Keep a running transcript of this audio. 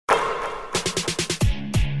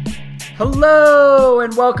Hello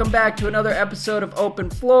and welcome back to another episode of Open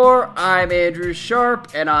Floor. I'm Andrew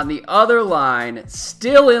Sharp, and on the other line,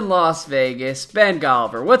 still in Las Vegas, Ben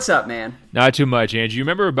Golliver. What's up, man? Not too much, Andrew. You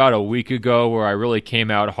remember about a week ago where I really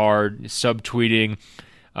came out hard, subtweeting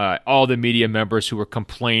all the media members who were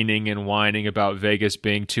complaining and whining about Vegas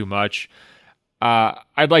being too much?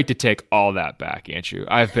 I'd like to take all that back, Andrew.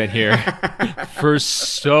 I've been here for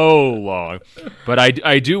so long. But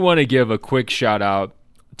I do want to give a quick shout out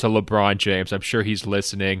to LeBron James. I'm sure he's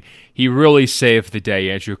listening. He really saved the day,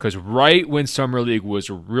 Andrew, because right when Summer League was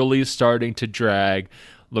really starting to drag,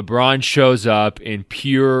 LeBron shows up in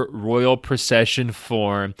pure royal procession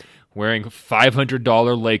form, wearing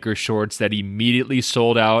 $500 Lakers shorts that immediately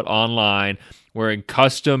sold out online, wearing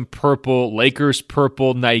custom purple, Lakers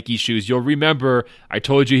purple Nike shoes. You'll remember I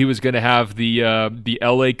told you he was going to have the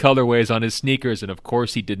LA colorways on his sneakers, and of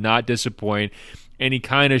course he did not disappoint, and he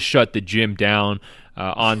kind of shut the gym down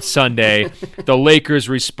on Sunday. The Lakers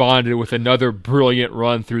responded with another brilliant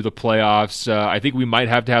run through the playoffs. I think we might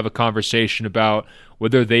have to have a conversation about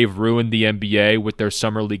whether they've ruined the NBA with their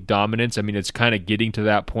summer league dominance. I mean, it's kind of getting to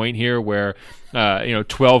that point here where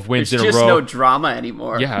 12 wins There's in a row. There's just no drama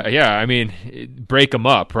anymore. Yeah. I mean, break them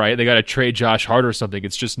up, right? They got to trade Josh Hart or something.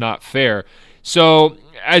 It's just not fair. So,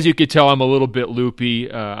 as you could tell, I'm a little bit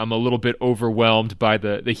loopy. I'm a little bit overwhelmed by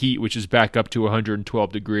the heat, which is back up to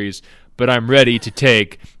 112 degrees. But I'm ready to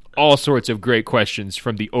take all sorts of great questions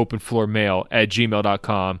from the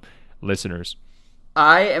openfloormail@gmail.com listeners.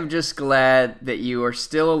 I am just glad that you are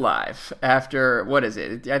still alive after, what is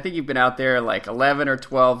it? I think you've been out there like 11 or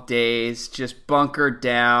 12 days, just bunkered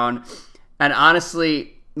down. And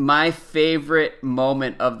honestly, my favorite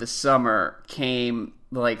moment of the summer came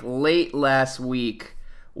like late last week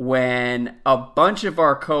when a bunch of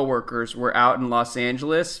our coworkers were out in Los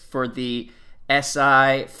Angeles for the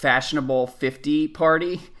SI Fashionable 50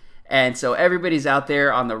 party. And so everybody's out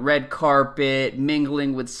there on the red carpet,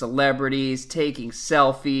 mingling with celebrities, taking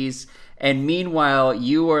selfies. And meanwhile,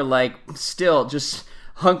 you are like still just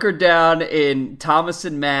hunkered down in Thomas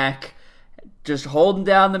and Mack, just holding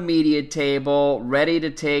down the media table, ready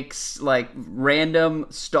to take like random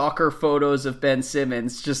stalker photos of Ben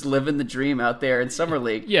Simmons, just living the dream out there in Summer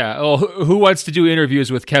League. Yeah, well, who wants to do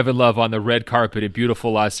interviews with Kevin Love on the red carpet in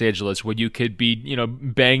beautiful Los Angeles when you could be,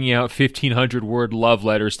 banging out 1,500-word love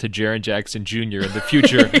letters to Jaren Jackson Jr. in the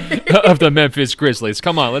future of the Memphis Grizzlies?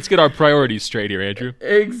 Come on, let's get our priorities straight here, Andrew.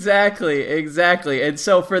 Exactly. And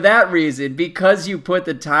so for that reason, because you put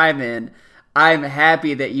the time in, I'm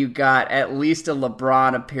happy that you got at least a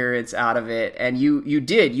LeBron appearance out of it. And you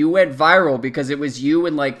did. You went viral because it was you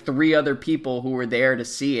and like 3 other people who were there to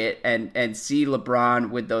see it and see LeBron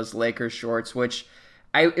with those Lakers shorts, which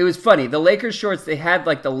it was funny. The Lakers shorts, they had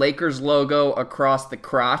like the Lakers logo across the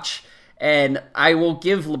crotch. And I will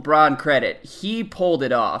give LeBron credit. He pulled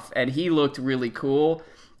it off and he looked really cool.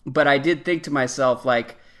 But I did think to myself,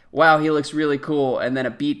 like, wow, he looks really cool. And then a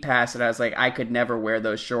beat passed, and I was like, I could never wear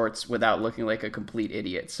those shorts without looking like a complete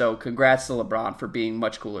idiot. So congrats to LeBron for being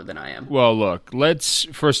much cooler than I am. Well, look,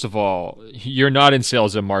 first of all, you're not in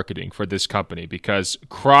sales and marketing for this company because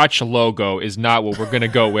crotch logo is not what we're going to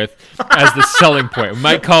go with as the selling point. We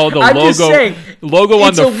might call it the logo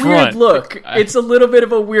on the front. It's a weird look. It's a little bit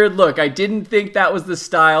of a weird look. I didn't think that was the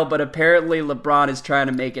style, but apparently LeBron is trying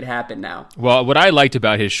to make it happen now. Well, what I liked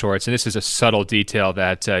about his shorts, and this is a subtle detail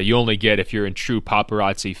that you only get if you're in true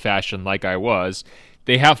paparazzi fashion like I was,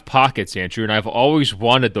 they have pockets, Andrew, and I've always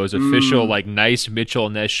wanted those official, like, nice Mitchell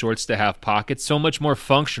 & Ness shorts to have pockets. So much more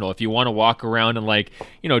functional. If you want to walk around in, like,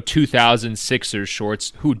 2006ers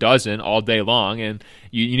shorts, who doesn't, all day long, and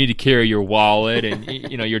you need to carry your wallet and,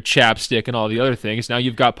 your chapstick and all the other things. Now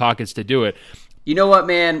you've got pockets to do it. You know what,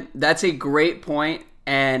 man? That's a great point.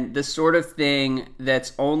 And the sort of thing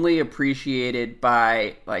that's only appreciated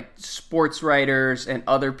by like sports writers and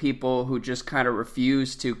other people who just kind of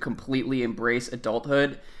refuse to completely embrace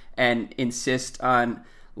adulthood and insist on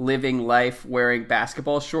living life wearing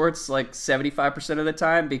basketball shorts like 75% of the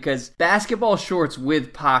time, because basketball shorts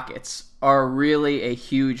with pockets are really a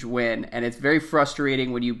huge win. And it's very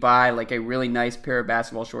frustrating when you buy like a really nice pair of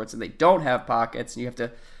basketball shorts and they don't have pockets and you have to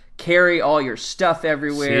carry all your stuff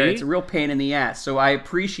everywhere. See? It's a real pain in the ass. So I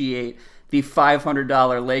appreciate the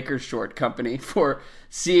 $500 Lakers short company for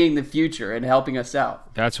seeing the future and helping us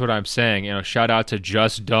out. That's what I'm saying. Shout out to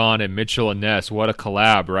Just Dawn and Mitchell and Ness. What a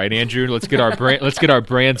collab, right, Andrew? Let's get our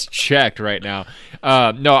brands checked right now.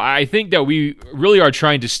 No, I think that we really are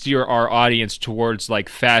trying to steer our audience towards like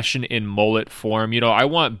fashion in mullet form. I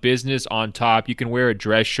want business on top. You can wear a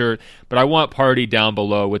dress shirt, but I want party down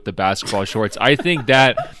below with the basketball shorts. I think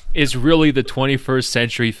that is really the 21st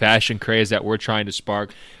century fashion craze that we're trying to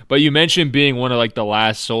spark. But you mentioned being one of like the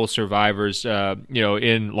last sole survivors,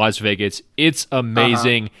 in Las Vegas. It's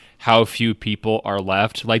amazing how few people are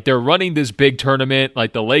left. Like, they're running this big tournament.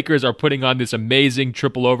 Like, the Lakers are putting on this amazing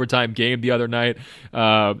triple overtime game the other night.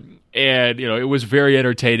 And, it was very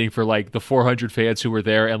entertaining for like the 400 fans who were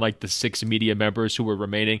there and like the 6 media members who were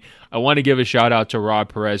remaining. I want to give a shout out to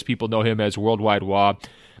Rob Perez. People know him as Worldwide Wob.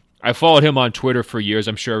 I followed him on Twitter for years.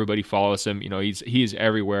 I'm sure everybody follows him. He's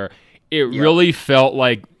everywhere. It really felt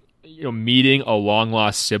like, meeting a long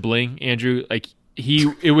lost sibling, Andrew. Like,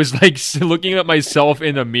 it was like looking at myself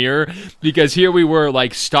in the mirror, because here we were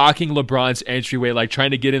like stalking LeBron's entryway, like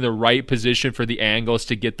trying to get in the right position for the angles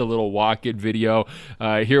to get the little walk-in video.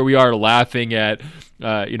 Here we are laughing at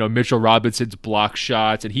Mitchell Robinson's block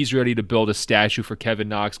shots, and he's ready to build a statue for Kevin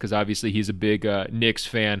Knox because obviously he's a big Knicks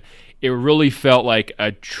fan. It really felt like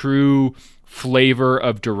a true flavor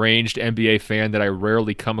of deranged NBA fan that I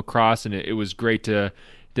rarely come across, and it was great to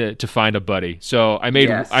find a buddy. So I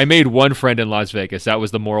made one friend in Las Vegas. That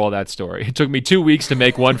was the moral of that story. It took me 2 weeks to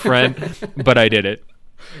make one friend, but I did it.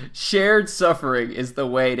 Shared suffering is the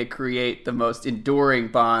way to create the most enduring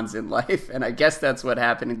bonds in life, and I guess that's what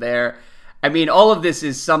happened there. I mean, all of this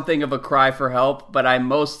is something of a cry for help, but I'm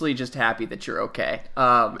mostly just happy that you're okay.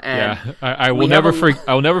 I will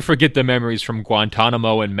never forget the memories from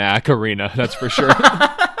Guantanamo and Mac Arena. That's for sure.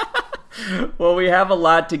 Well, we have a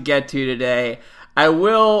lot to get to today. I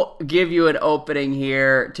will give you an opening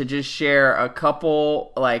here to just share a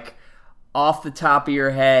couple, like, off the top of your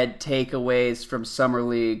head takeaways from Summer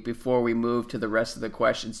League before we move to the rest of the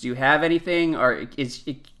questions. Do you have anything, or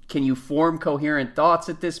can you form coherent thoughts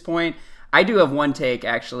at this point? I do have one take,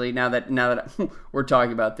 actually, now that we're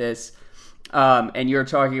talking about this, and you're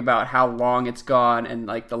talking about how long it's gone and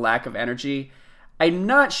like the lack of energy. I'm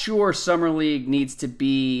not sure Summer League needs to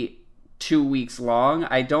be 2 weeks long.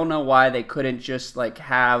 I don't know why they couldn't just like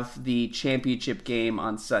have the championship game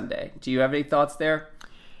on Sunday. Do you have any thoughts there?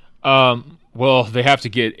 Well, they have to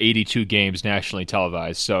get 82 games nationally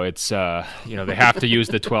televised, so it's they have to use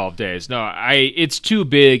the 12 days. No, it's too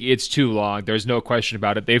big, it's too long. There's no question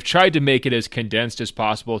about it. They've tried to make it as condensed as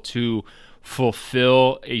possible to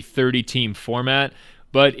fulfill a 30-team format,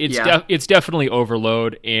 but it's definitely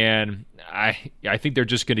overload, and I think they're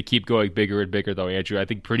just going to keep going bigger and bigger, though, Andrew. I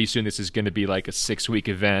think pretty soon this is going to be like a 6-week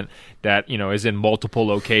event that, is in multiple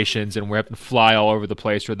locations, and we're having to fly all over the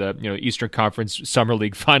place for the, Eastern Conference Summer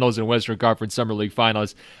League Finals and Western Conference Summer League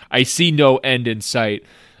Finals. I see no end in sight.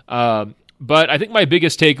 But I think my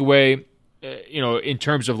biggest takeaway, in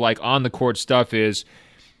terms of like on the court stuff is,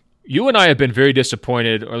 you and I have been very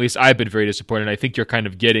disappointed, or at least I've been very disappointed. I think you're kind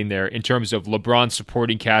of getting there in terms of LeBron's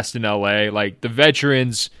supporting cast in LA. Like, the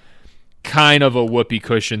veterans, kind of a whoopee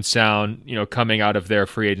cushion sound, coming out of their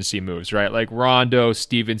free agency moves, right? Like Rondo,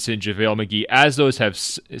 Stevenson, JaVale McGee, as those have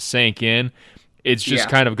sank in, it's just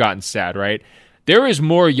kind of gotten sad, right? There is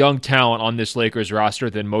more young talent on this Lakers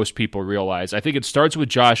roster than most people realize. I think it starts with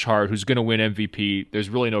Josh Hart, who's going to win MVP. There's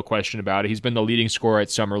really no question about it. He's been the leading scorer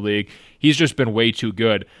at Summer League. He's just been way too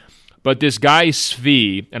good. But this guy,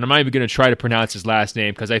 Svi, and I'm not even going to try to pronounce his last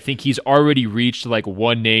name because I think he's already reached like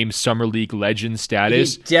one-name Summer League legend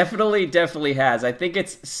status. He definitely has. I think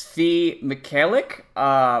it's Svi Mikhailic,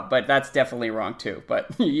 but that's definitely wrong too.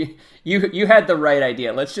 But you had the right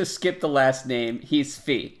idea. Let's just skip the last name. He's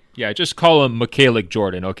Svi. Yeah, just call him Mikhailic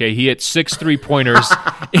Jordan, okay? He hit 6 3-pointers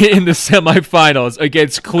in the semifinals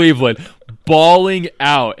against Cleveland, balling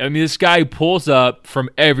out. I mean, this guy pulls up from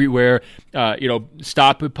everywhere,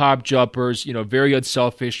 stop and pop jumpers, very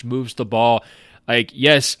unselfish, moves the ball. Like,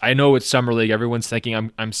 yes, I know it's Summer League. Everyone's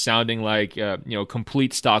thinking I'm sounding like,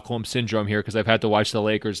 complete Stockholm Syndrome here because I've had to watch the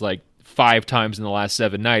Lakers like 5 times in the last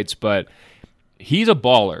 7 nights, but he's a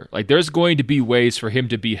baller. Like, there's going to be ways for him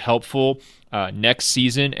to be helpful next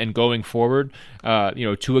season and going forward,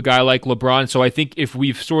 to a guy like LeBron. So I think if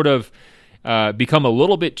we've sort of become a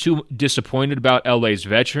little bit too disappointed about LA's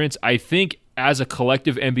veterans, I think as a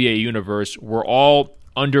collective NBA universe, we're all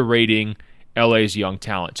underrating LA's young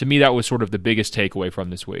talent. To me, that was sort of the biggest takeaway from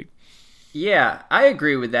this week. Yeah, I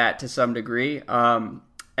agree with that to some degree.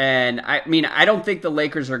 And I mean, I don't think the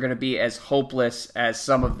Lakers are going to be as hopeless as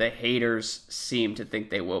some of the haters seem to think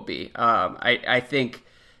they will be. I think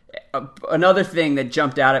another thing that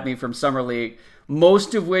jumped out at me from Summer League,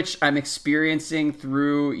 most of which I'm experiencing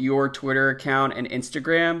through your Twitter account and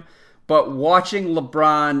Instagram. But watching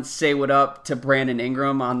LeBron say what up to Brandon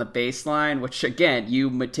Ingram on the baseline, which, again, you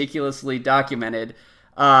meticulously documented,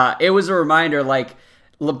 it was a reminder, like,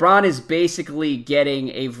 LeBron is basically getting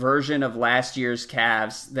a version of last year's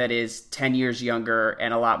Cavs that is 10 years younger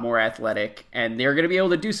and a lot more athletic, and they're going to be able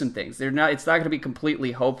to do some things. It's not going to be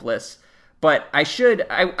completely hopeless. But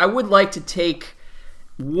I would like to take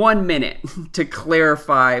 1 minute to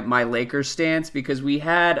clarify my Lakers stance, because we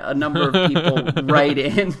had a number of people write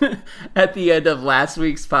in at the end of last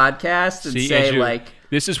week's podcast and say, Andrew, like,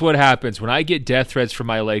 this is what happens when I get death threats from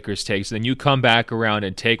my Lakers takes, and then you come back around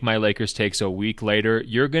and take my Lakers takes a week later,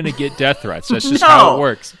 you're going to get death threats. That's just how it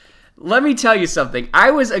works. Let me tell you something.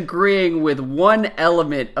 I was agreeing with one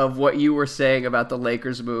element of what you were saying about the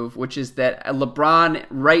Lakers move, which is that LeBron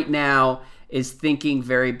right now is thinking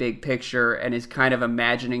very big picture and is kind of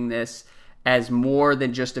imagining this as more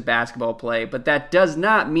than just a basketball play. But that does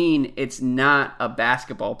not mean it's not a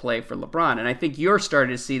basketball play for LeBron. And I think you're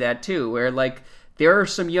starting to see that too, where like there are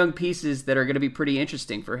some young pieces that are going to be pretty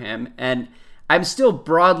interesting for him. And I'm still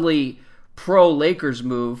broadly pro Lakers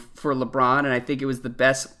move for LeBron, and I think it was the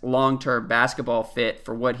best long-term basketball fit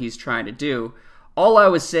for what he's trying to do. All I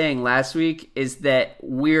was saying last week is that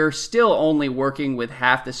we're still only working with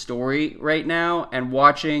half the story right now, and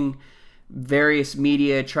watching various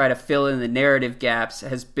media try to fill in the narrative gaps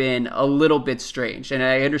has been a little bit strange. And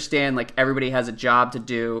I understand like everybody has a job to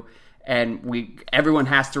do and everyone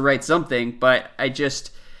has to write something, but I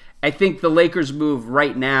think the Lakers move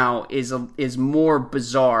right now is more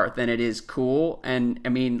bizarre than it is cool. And I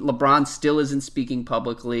mean, LeBron still isn't speaking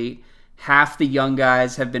publicly. Half the young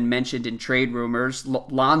guys have been mentioned in trade rumors.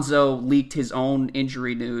 Lonzo leaked his own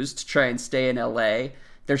injury news to try and stay in LA.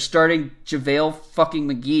 They're starting JaVale fucking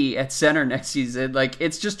McGee at center next season. Like,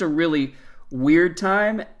 it's just a really weird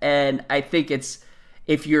time. And I think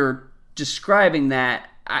if you're describing that,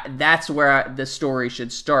 that's where the story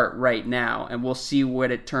should start right now, and we'll see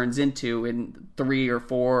what it turns into in 3 or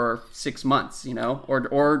 4 or 6 months,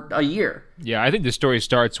 or a year. Yeah, I think the story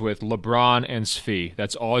starts with LeBron and Svi.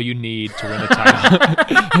 That's all you need to win the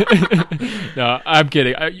title. No, I'm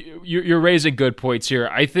kidding. You're raising good points here.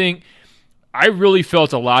 I think I really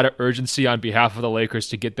felt a lot of urgency on behalf of the Lakers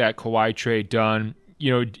to get that Kawhi trade done,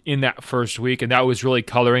 in that first week, and that was really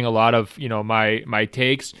coloring a lot of, my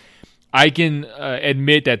takes. I can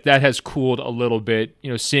admit that has cooled a little bit,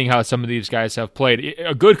 seeing how some of these guys have played.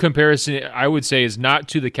 A good comparison, I would say, is not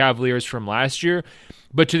to the Cavaliers from last year,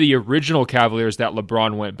 but to the original Cavaliers that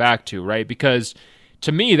LeBron went back to, right? Because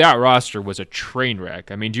to me, that roster was a train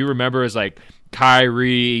wreck. I mean, do you remember as like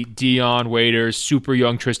Kyrie, Dion Waiters, super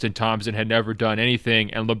young Tristan Thompson had never done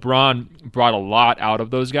anything, and LeBron brought a lot out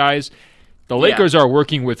of those guys. The Lakers are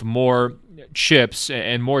working with more chips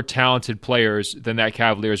and more talented players than that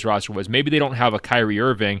Cavaliers roster was. Maybe they don't have a Kyrie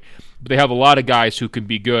Irving, but they have a lot of guys who can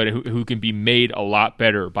be good, who can be made a lot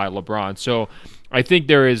better by LeBron. So I think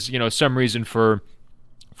there is, some reason for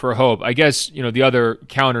hope. I guess, the other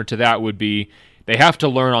counter to that would be they have to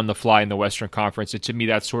learn on the fly in the Western Conference. And to me,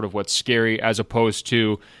 that's sort of what's scary, as opposed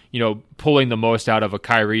to, pulling the most out of a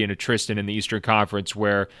Kyrie and a Tristan in the Eastern Conference,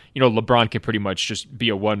 where, LeBron can pretty much just be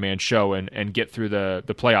a one-man show and get through the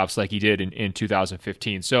playoffs like he did in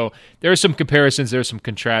 2015. So there are some comparisons, there's some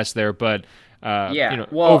contrast there, but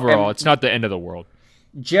overall, it's not the end of the world.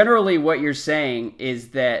 Generally, what you're saying is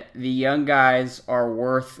that the young guys are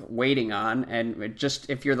worth waiting on, and just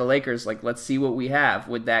if you're the Lakers, like, let's see what we have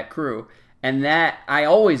with that crew. And that I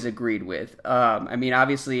always agreed with. I mean,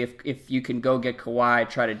 obviously, if you can go get Kawhi,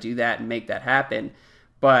 try to do that and make that happen.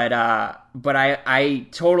 But I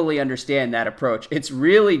totally understand that approach. It's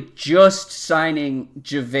really just signing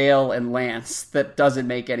JaVale and Lance that doesn't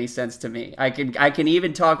make any sense to me. I can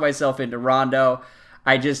even talk myself into Rondo.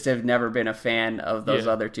 I just have never been a fan of those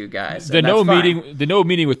other two guys. The no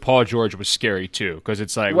meeting with Paul George was scary too, because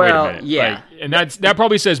it's like, wait a minute, yeah, and that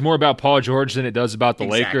probably says more about Paul George than it does about the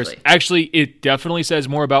Lakers. Actually, it definitely says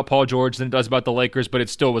more about Paul George than it does about the Lakers, but it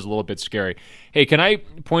still was a little bit scary. Hey, can I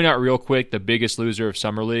point out real quick the biggest loser of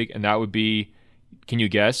Summer League, and that would be, can you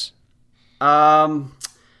guess? I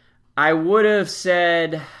would have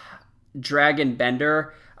said Dragon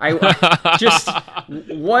Bender. I just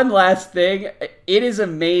one last thing. It is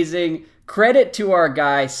amazing. Credit to our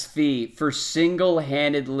guy Svi for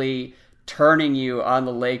single-handedly turning you on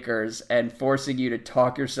the Lakers and forcing you to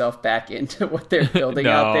talk yourself back into what they're building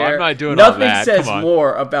out there. I'm not doing all that. Nothing says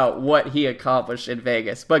more about what he accomplished in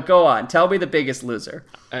Vegas. But go on. Tell me the biggest loser.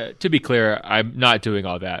 To be clear, I'm not doing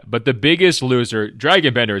all that. But the biggest loser,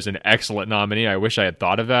 Dragon Bender is an excellent nominee. I wish I had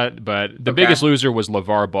thought of that. But the biggest loser was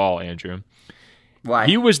LeVar Ball, Andrew. Why?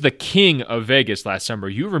 He was the king of Vegas last summer.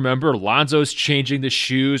 You remember Lonzo's changing the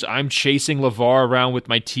shoes. I'm chasing LeVar around with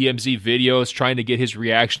my TMZ videos, trying to get his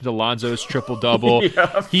reaction to Lonzo's triple-double.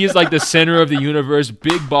 Yep. He is like the center of the universe.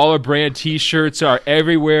 Big Baller Brand t-shirts are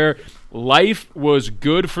everywhere. Life was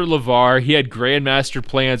good for LeVar. He had grandmaster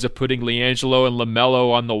plans of putting LiAngelo and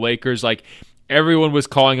LaMelo on the Lakers. Like, everyone was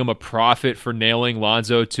calling him a prophet for nailing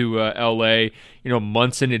Lonzo to L.A.,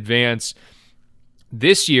 months in advance.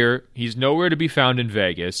 This year, he's nowhere to be found in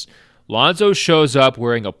Vegas. Lonzo shows up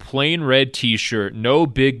wearing a plain red t-shirt, no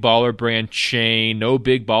Big Baller Brand chain, no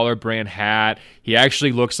Big Baller Brand hat. He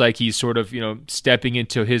actually looks like he's sort of, stepping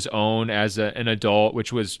into his own as an adult,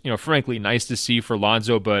 which was, frankly, nice to see for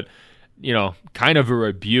Lonzo, but, kind of a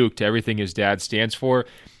rebuke to everything his dad stands for.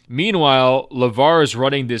 Meanwhile, LeVar is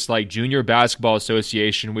running this junior basketball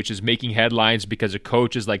association, which is making headlines because a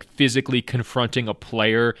coach is physically confronting a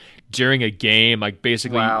player during a game,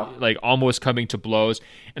 basically almost coming to blows.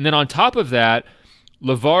 And then on top of that,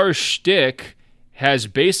 LeVar's shtick has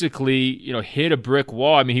basically, hit a brick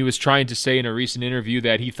wall. I mean, he was trying to say in a recent interview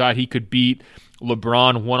that he thought he could beat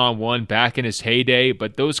LeBron one-on-one back in his heyday,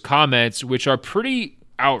 but those comments, which are pretty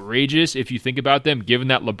outrageous if you think about them, given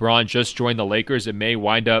that LeBron just joined the Lakers and may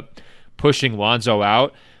wind up pushing Lonzo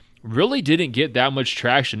out, really didn't get that much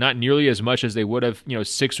traction, not nearly as much as they would have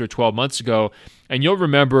 6 or 12 months ago. And you'll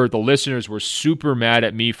remember the listeners were super mad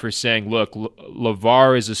at me for saying, look,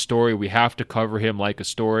 LeVar is a story, we have to cover him like a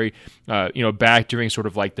story, back during sort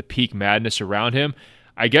of the peak madness around him.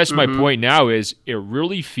 I guess my point now is it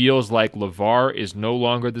really feels like LeVar is no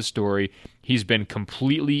longer the story. He's been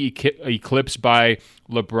completely eclipsed by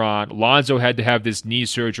LeBron. Lonzo had to have this knee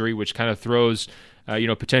surgery, which kind of throws,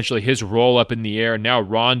 potentially his role up in the air. Now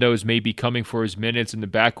Rondo's maybe coming for his minutes, and the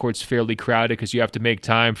backcourt's fairly crowded because you have to make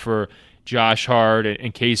time for Josh Hart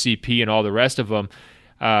and KCP and all the rest of them.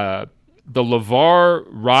 The LeVar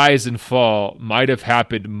rise and fall might have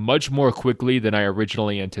happened much more quickly than I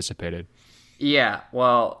originally anticipated. Yeah,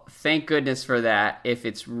 well, thank goodness for that. If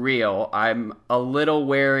it's real, I'm a little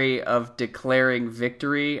wary of declaring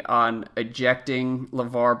victory on ejecting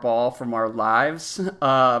Lavar Ball from our lives,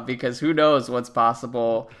 because who knows what's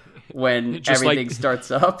possible when everything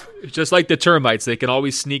starts up. Just like the termites, they can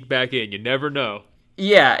always sneak back in. You never know.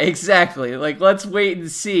 Yeah, exactly. Let's wait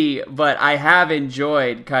and see. But I have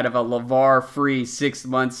enjoyed kind of a LeVar-free 6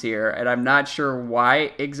 months here, and I'm not sure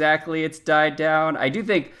why exactly it's died down. I do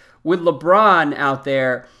think with LeBron out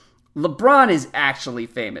there, LeBron is actually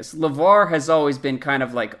famous. LeVar has always been kind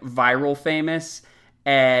of viral famous,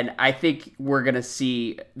 and I think we're going to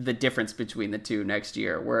see the difference between the two next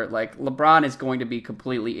year, where LeBron is going to be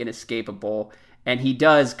completely inescapable, and he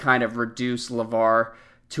does kind of reduce LeVar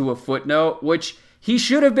to a footnote, which he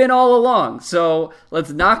should have been all along. So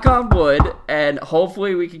let's knock on wood, and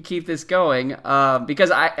hopefully we can keep this going,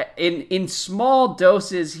 because in small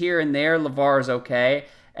doses here and there, LeVar is okay.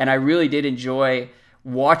 And I really did enjoy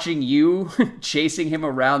watching you chasing him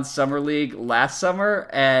around Summer League last summer.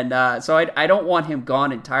 And so I don't want him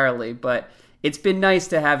gone entirely, but it's been nice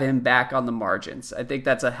to have him back on the margins. I think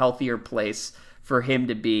that's a healthier place for him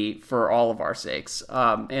to be for all of our sakes,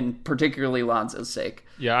 and particularly Lonzo's sake.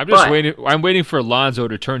 Yeah, I'm waiting for Lonzo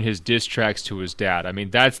to turn his diss tracks to his dad. I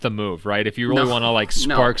mean, that's the move, right? If you really want to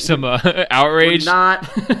spark some outrage.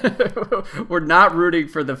 We're not rooting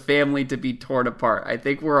for the family to be torn apart. I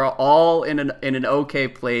think we're all in an okay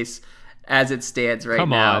place as it stands right now.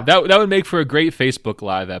 Come on. That would make for a great Facebook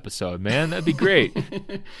Live episode, man. That'd be great.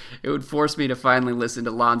 It would force me to finally listen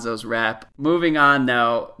to Lonzo's rap. Moving on,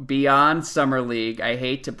 though, beyond Summer League, I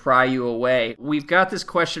hate to pry you away. We've got this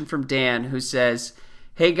question from Dan who says,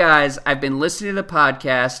 "Hey guys, I've been listening to the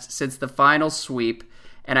podcast since the final sweep,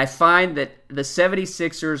 and I find that the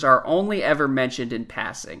 76ers are only ever mentioned in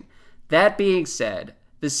passing. That being said,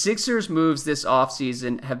 the Sixers' moves this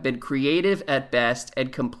offseason have been creative at best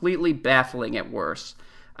and completely baffling at worst.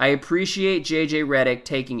 I appreciate J.J. Redick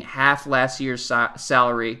taking half last year's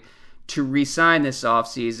salary to re-sign this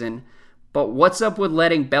offseason, but what's up with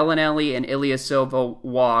letting Bellinelli and Ilyasova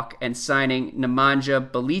walk and signing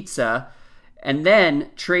Nemanja Bjelica, and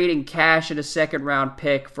then trading cash and a second-round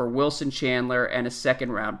pick for Wilson Chandler and a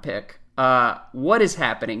second-round pick? What is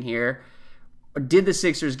happening here? Did the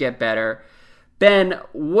Sixers get better? Ben,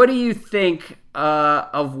 what do you think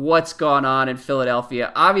of what's gone on in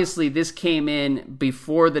Philadelphia? Obviously, this came in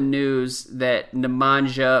before the news that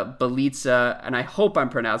Nemanja Bjelica, and I hope I'm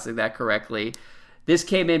pronouncing that correctly, this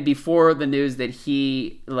came in before the news that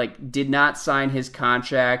he did not sign his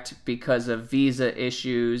contract because of visa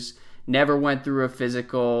issues, never went through a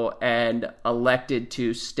physical, and elected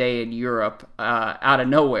to stay in Europe out of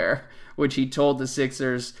nowhere, which he told the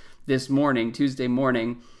Sixers this morning, Tuesday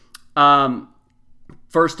morning.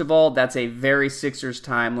 First of all, that's a very Sixers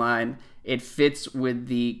timeline. It fits with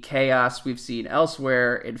the chaos we've seen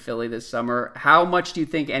elsewhere in Philly this summer. How much do you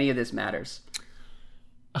think any of this matters?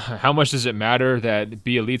 How much does it matter that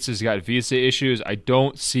Bielitsa's got visa issues? I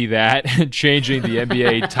don't see that changing the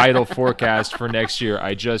NBA title forecast for next year.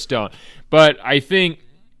 I just don't. But I think,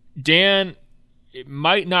 Dan, it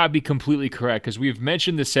might not be completely correct because we've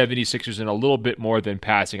mentioned the 76ers in a little bit more than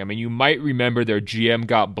passing. I mean, you might remember their GM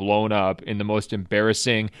got blown up in the most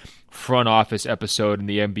embarrassing front office episode in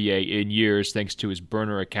the NBA in years thanks to his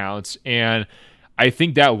burner accounts. And I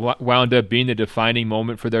think that wound up being the defining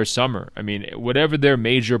moment for their summer. I mean, whatever their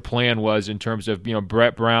major plan was in terms of,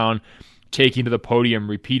 Brett Brown taking to the podium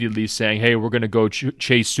repeatedly saying, hey, we're going to go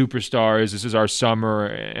chase superstars. This is our summer,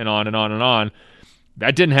 and on and on and on.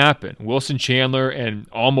 That didn't happen. Wilson Chandler and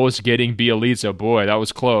almost getting Bielitsa, boy, that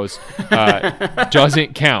was close,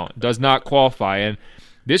 doesn't count, does not qualify. And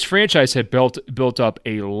this franchise had built up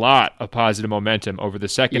a lot of positive momentum over the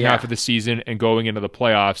second half of the season and going into the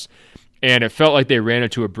playoffs. And it felt like they ran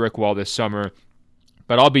into a brick wall this summer.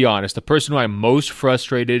 But I'll be honest, the person who I'm most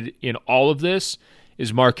frustrated in all of this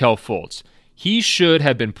is Markelle Fultz. He should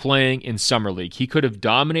have been playing in Summer League. He could have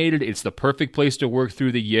dominated. It's the perfect place to work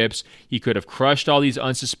through the yips. He could have crushed all these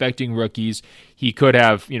unsuspecting rookies. He could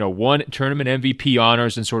have, won tournament MVP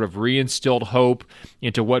honors and sort of reinstilled hope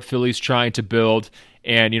into what Philly's trying to build.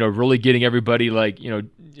 And, really getting everybody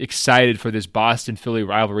excited for this Boston-Philly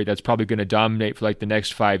rivalry that's probably going to dominate for the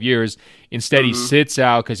next 5 years. Instead, he sits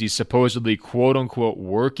out because he's supposedly, quote-unquote,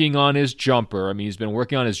 working on his jumper. I mean, he's been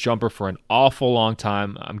working on his jumper for an awful long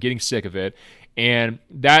time. I'm getting sick of it. And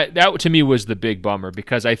that to me was the big bummer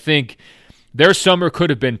because I think their summer could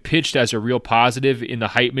have been pitched as a real positive in the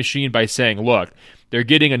hype machine by saying, look, they're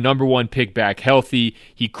getting a number one pick back healthy.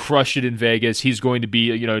 He crushed it in Vegas. He's going to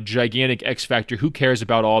be a gigantic X factor. Who cares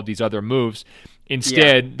about all of these other moves?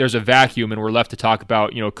 Instead, there's a vacuum, and we're left to talk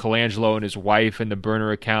about Colangelo and his wife and the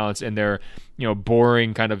burner accounts and their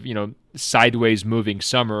boring kind of sideways moving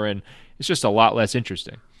summer, and it's just a lot less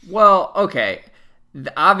interesting. Well, okay.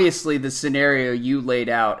 Obviously, the scenario you laid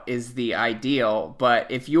out is the ideal, but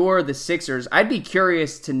if you're the Sixers, I'd be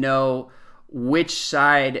curious to know which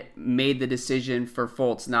side made the decision for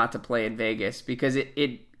Fultz not to play in Vegas, because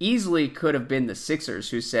it easily could have been the Sixers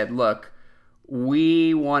who said, look,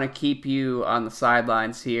 we want to keep you on the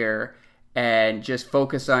sidelines here and just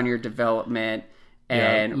focus on your development,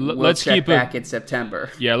 and we'll check back in September.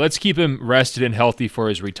 Yeah, let's keep him rested and healthy for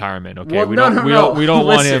his retirement. Okay, well, we don't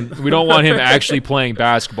want him. We don't want him actually playing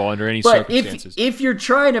basketball under any circumstances. If you're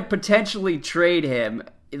trying to potentially trade him,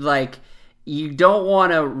 you don't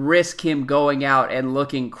want to risk him going out and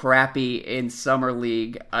looking crappy in Summer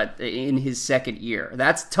League in his second year.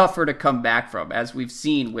 That's tougher to come back from, as we've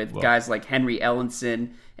seen with guys like Henry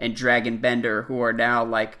Ellenson and Dragon Bender, who are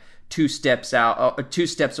now 2 steps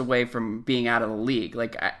away from being out of the league.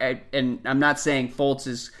 And I'm not saying Fultz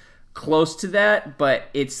is close to that, but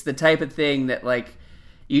it's the type of thing that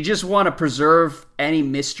you just want to preserve any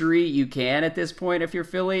mystery you can at this point if you're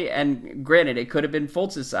Philly. And granted, it could have been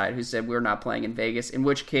Fultz's side who said we're not playing in Vegas, in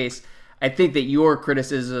which case I think that your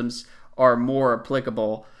criticisms are more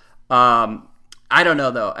applicable. I don't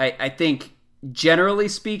know, though. I think generally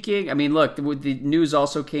speaking, I mean, look, the news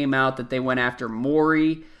also came out that they went after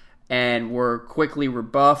Morey and were quickly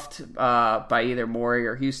rebuffed by either Morey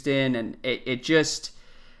or Houston. And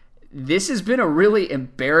this has been a really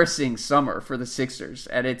embarrassing summer for the Sixers,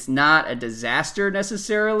 and it's not a disaster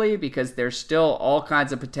necessarily because there's still all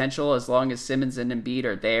kinds of potential as long as Simmons and Embiid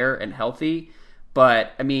are there and healthy.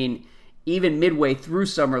 But, I mean, even midway through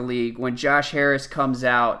Summer League, when Josh Harris comes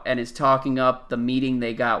out and is talking up the meeting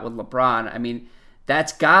they got with LeBron, I mean,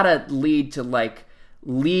 that's got to lead to,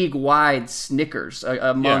 league-wide snickers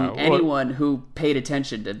among anyone who paid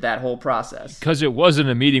attention to that whole process. Because it wasn't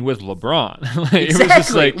a meeting with LeBron.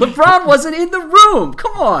 Exactly. It was just LeBron wasn't in the room.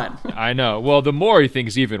 Come on. I know. Well, the Morey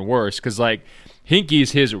thing's even worse because,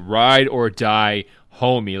 Hinkie's his ride-or-die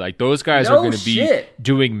homie. Those guys are going to be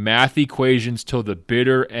doing math equations till the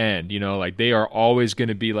bitter end. They are always going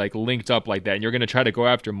to be, linked up like that. And you're going to try to go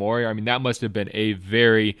after Morey? I mean, that must have been a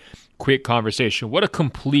very quick conversation. What a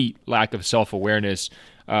complete lack of self-awareness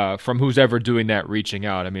from who's ever doing that reaching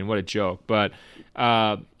out. I mean, what a joke. But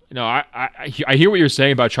I hear what you're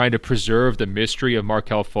saying about trying to preserve the mystery of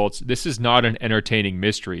Markelle Fultz. This is not an entertaining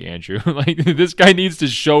mystery, Andrew. This guy needs to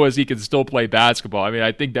show us he can still play basketball. I mean,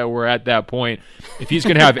 I think that we're at that point. If he's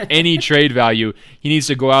going to have any trade value, he needs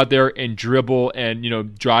to go out there and dribble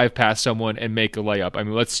and drive past someone and make a layup. I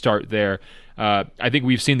mean, let's start there. I think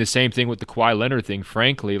we've seen the same thing with the Kawhi Leonard thing,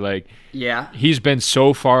 frankly. Like, yeah, he's been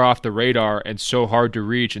so far off the radar and so hard to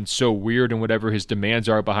reach and so weird in whatever his demands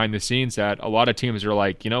are behind the scenes that a lot of teams are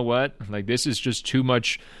like, you know what? Like, this is just too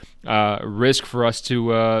much risk for us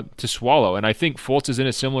to swallow. And I think Fultz is in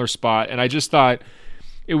a similar spot. And I just thought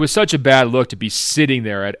it was such a bad look to be sitting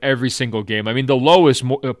there at every single game. I mean, the lowest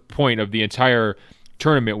point of the entire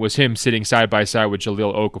tournament was him sitting side by side with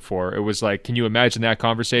Jahlil Okafor. It was like, can you imagine that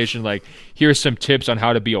conversation? Like, here's some tips on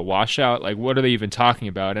how to be a washout. Like, what are they even talking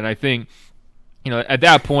about? And I think, at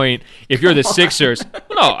that point, if you're the Sixers,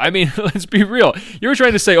 no, I mean, let's be real. You're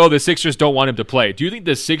trying to say, the Sixers don't want him to play. Do you think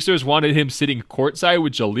the Sixers wanted him sitting courtside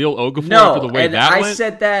with Jahlil Okafor after the way that went?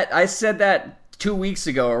 I said that 2 weeks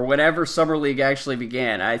ago, or whenever Summer League actually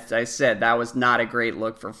began. I said that was not a great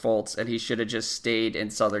look for Fultz, and he should have just stayed in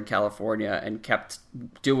Southern California and kept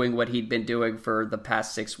doing what he'd been doing for the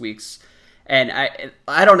past 6 weeks. And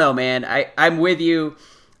I don't know, man. I'm with you.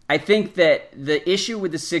 I think that the issue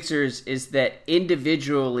with the Sixers is that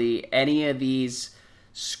individually, any of these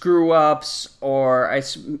screw-ups or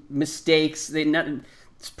mistakes,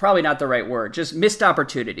 it's probably not the right word, just missed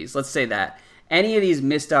opportunities, let's say that. Any of these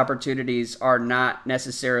missed opportunities are not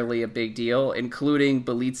necessarily a big deal, including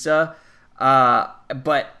Bjelica.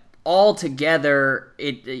 But altogether,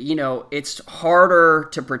 it's harder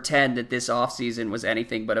to pretend that this offseason was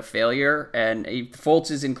anything but a failure, and Fultz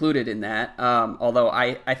is included in that. Although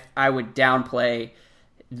I would downplay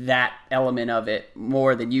that element of it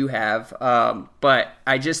more than you have. But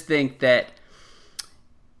I just think that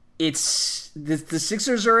the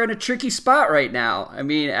Sixers are in a tricky spot right now. I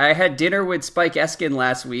mean, I had dinner with Spike Eskin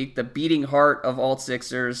last week, the beating heart of all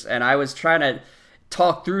Sixers, and I was trying to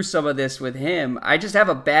talk through some of this with him. I just have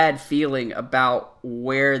a bad feeling about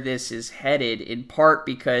where this is headed, in part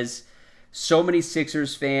because so many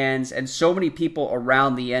Sixers fans and so many people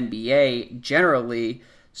around the NBA generally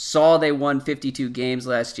saw they won 52 games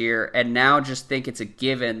last year and now just think it's a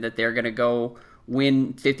given that they're going to go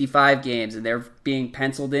win 55 games, and they're being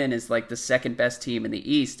penciled in as like the second best team in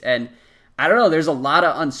the East. And I don't know, there's a lot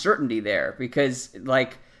of uncertainty there because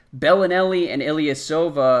like Bellinelli and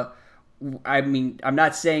Ilyasova, I mean, I'm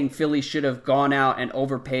not saying Philly should have gone out and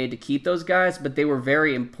overpaid to keep those guys, but they were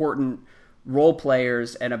very important role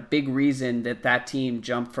players and a big reason that team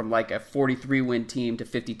jumped from like a 43-win team to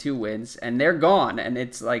 52 wins, and they're gone. And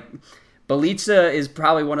it's like, Bjelica is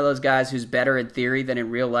probably one of those guys who's better in theory than in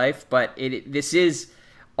real life, but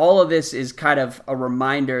all of this is kind of a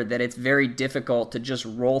reminder that it's very difficult to just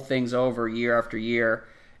roll things over year after year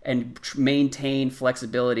and maintain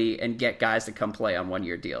flexibility and get guys to come play on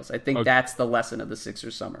one-year deals. I think that's the lesson of the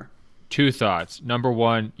Sixers summer. Two thoughts. Number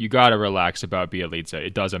one, you got to relax about Bjelica.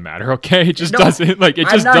 It doesn't matter, okay? It just doesn't. Like, it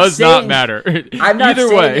just does not matter. I'm not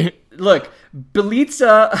Either way. Look,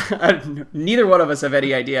 Bjelica, neither one of us have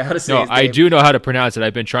any idea how to say his name. I do know how to pronounce it.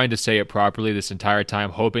 I've been trying to say it properly this entire time,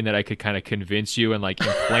 hoping that I could kind of convince you and like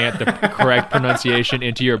implant the correct pronunciation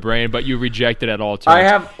into your brain, but you reject it at all times. I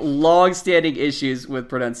have long-standing issues with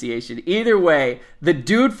pronunciation. Either way, the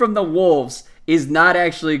dude from the Wolves is not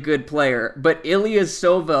actually a good player, but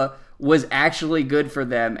Ilyasova was actually good for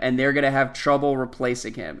them, and they're going to have trouble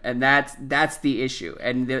replacing him, and that's the issue.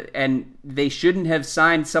 And they shouldn't have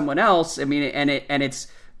signed someone else. I mean, and it's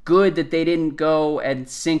good that they didn't go and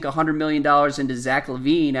sink $100 million into Zach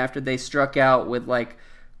LaVine after they struck out with like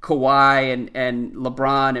Kawhi and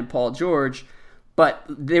LeBron and Paul George. But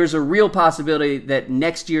there's a real possibility that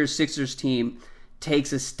next year's Sixers team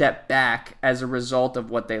takes a step back as a result of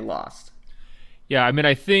what they lost. Yeah, I mean,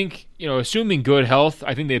 I think, assuming good health,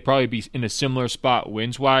 I think they'd probably be in a similar spot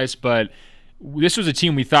wins-wise, but this was a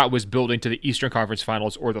team we thought was building to the Eastern Conference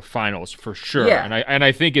Finals or the Finals for sure. Yeah. And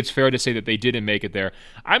I think it's fair to say that they didn't make it there.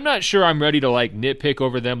 I'm not sure I'm ready to like nitpick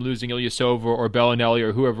over them losing Ilyasova or Bellinelli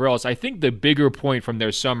or whoever else. I think the bigger point from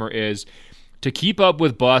their summer is to keep up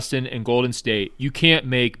with Boston and Golden State, you can't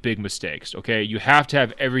make big mistakes, okay? You have to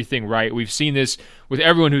have everything right. We've seen this with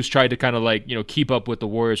everyone who's tried to kind of like, keep up with the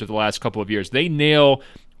Warriors for the last couple of years. They nail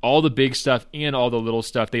all the big stuff and all the little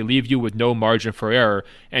stuff. They leave you with no margin for error.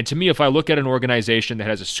 And to me, if I look at an organization that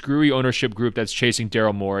has a screwy ownership group that's chasing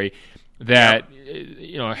Daryl Morey, that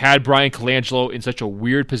had Brian Colangelo in such a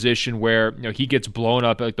weird position where he gets blown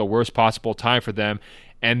up at like the worst possible time for them,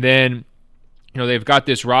 and then they've got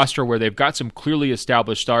this roster where they've got some clearly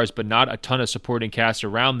established stars, but not a ton of supporting cast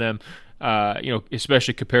around them,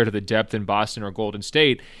 especially compared to the depth in Boston or Golden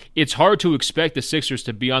State. It's hard to expect the Sixers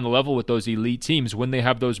to be on the level with those elite teams when they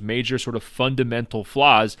have those major sort of fundamental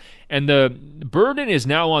flaws. And the burden is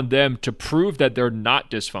now on them to prove that they're not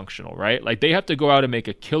dysfunctional, right? Like, they have to go out and make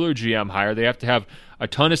a killer GM hire. They have to have a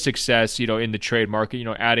ton of success, in the trade market,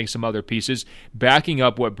 adding some other pieces, backing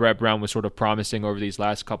up what Brett Brown was sort of promising over these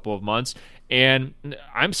last couple of months. And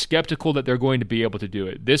I'm skeptical that they're going to be able to do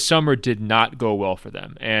it. This summer did not go well for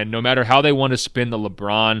them. And no matter how they want to spin the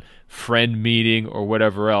LeBron friend meeting or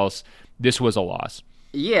whatever else, this was a loss.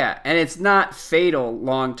 Yeah, and it's not fatal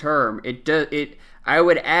long term. I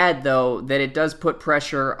would add, though, that it does put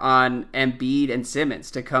pressure on Embiid and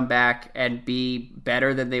Simmons to come back and be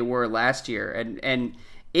better than they were last year. And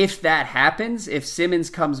if that happens, if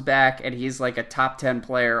Simmons comes back and he's like a top 10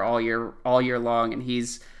 player all year long, and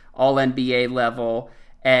he's all NBA level,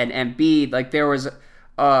 and Embiid, like there was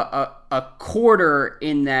a quarter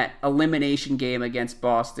in that elimination game against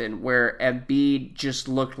Boston where Embiid just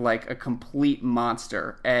looked like a complete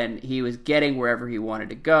monster, and he was getting wherever he wanted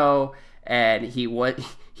to go. And he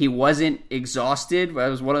wasn't exhausted. It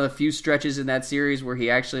was one of the few stretches in that series where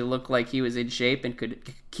he actually looked like he was in shape and could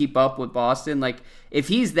keep up with Boston. Like, if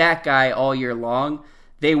he's that guy all year long,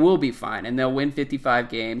 they will be fine, and they'll win 55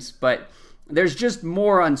 games. But there's just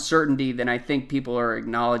more uncertainty than I think people are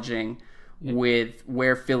acknowledging with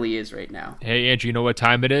where Philly is right now. Hey, Andrew, you know what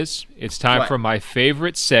time it is? It's time for my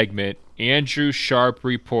favorite segment, Andrew Sharp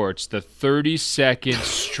Reports, the 30-second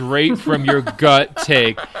straight from your gut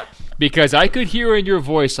take. Because I could hear in your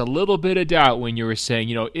voice a little bit of doubt when you were saying,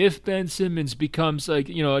 if Ben Simmons becomes like,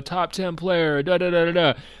 a top 10 player,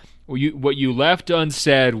 da-da-da-da-da. What you left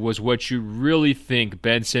unsaid was what you really think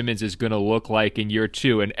Ben Simmons is going to look like in year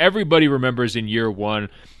 2. And everybody remembers in year 1,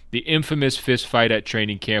 the infamous fist fight at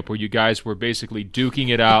training camp where you guys were basically duking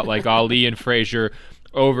it out like Ali and Frazier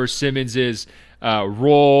over Simmons's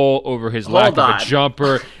roll, over his lack of a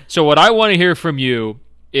jumper. So what I want to hear from you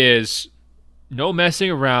is no messing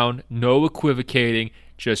around, no equivocating,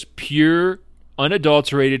 just pure,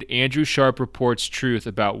 unadulterated Andrew Sharp Reports truth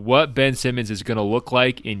about what Ben Simmons is going to look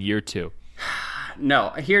like in year 2.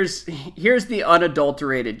 No, here's the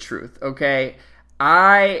unadulterated truth, okay?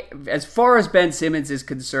 As far as Ben Simmons is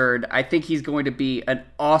concerned, I think he's going to be an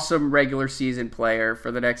awesome regular season player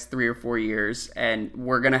for the next 3 or 4 years, and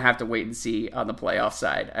we're going to have to wait and see on the playoff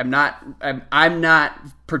side. I'm not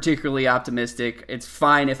particularly optimistic. It's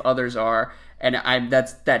fine if others are. And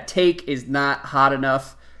that take is not hot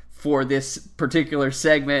enough for this particular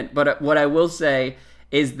segment. But what I will say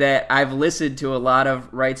is that I've listened to a lot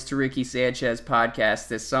of Rights to Ricky Sanchez podcasts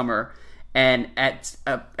this summer. And at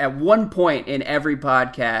one point in every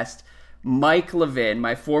podcast, Mike Levin,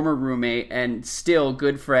 my former roommate and still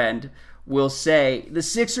good friend, will say, the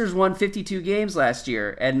Sixers won 52 games last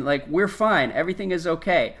year. And like, we're fine. Everything is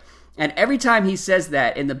okay. And every time he says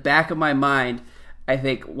that, in the back of my mind, I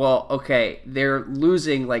think, well, okay, they're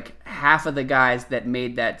losing like half of the guys that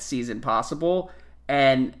made that season possible.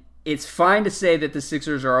 And it's fine to say that the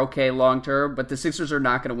Sixers are okay long term, but the Sixers are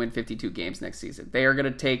not going to win 52 games next season. They are going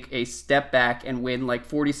to take a step back and win like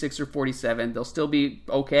 46 or 47. They'll still be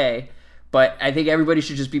okay, but I think everybody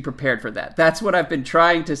should just be prepared for that. That's what I've been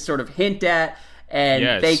trying to sort of hint at,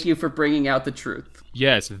 and Thank you for bringing out the truth.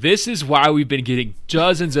 Yes, this is why we've been getting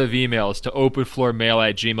dozens of emails to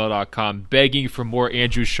openfloormail@gmail.com begging for more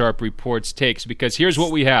Andrew Sharp Reports takes, because here's what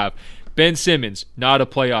we have. Ben Simmons, not a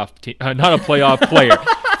playoff player.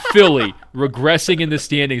 Philly, regressing in the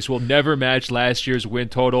standings, will never match last year's win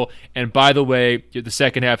total. And by the way, the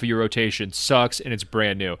second half of your rotation sucks and it's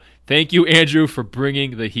brand new. Thank you, Andrew, for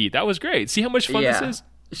bringing the heat. That was great. See how much fun this is?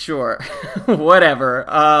 Sure. Whatever.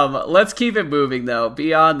 Let's keep it moving, though,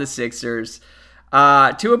 beyond the Sixers.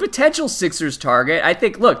 To a potential Sixers target, I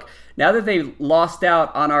think, look, now that they lost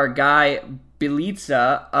out on our guy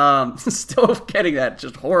Bjelica, still getting that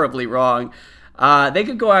just horribly wrong, they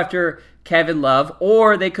could go after Kevin Love,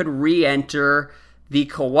 or they could re-enter the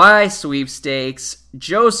Kawhi sweepstakes.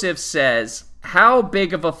 Joseph says, how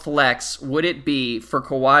big of a flex would it be for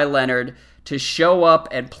Kawhi Leonard to show up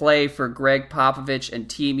and play for Greg Popovich and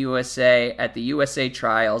Team USA at the USA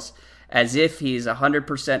Trials as if he's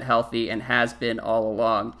 100% healthy and has been all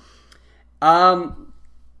along?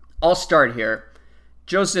 I'll start here.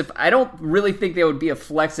 Joseph, I don't really think there would be a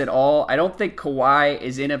flex at all. I don't think Kawhi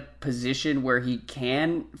is in a position where he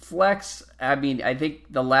can flex. I mean, I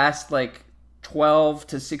think the last 12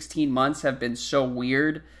 to 16 months have been so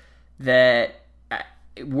weird that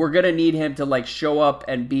we're going to need him to show up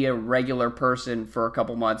and be a regular person for a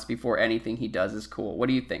couple months before anything he does is cool. What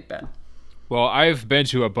do you think, Ben? Well, I've been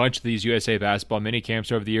to a bunch of these USA basketball mini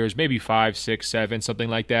camps over the years, maybe 5, 6, 7, something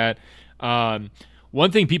like that. One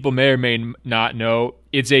thing people may or may not know,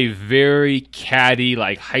 it's a very catty,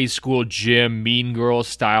 high school gym, mean girl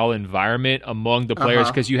style environment among the players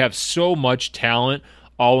because you have so much talent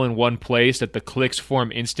all in one place that the cliques form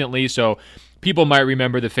instantly. So people might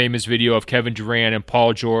remember the famous video of Kevin Durant and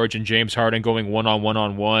Paul George and James Harden going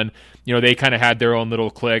one-on-one. They kind of had their own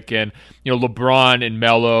little clique. And, LeBron and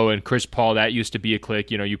Melo and Chris Paul, that used to be a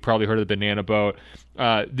clique. You probably heard of the Banana Boat.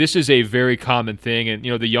 This is a very common thing. And,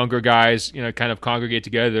 the younger guys, kind of congregate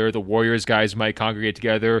together. The Warriors guys might congregate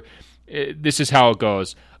together. This is how it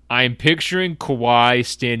goes. I'm picturing Kawhi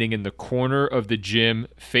standing in the corner of the gym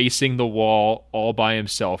facing the wall all by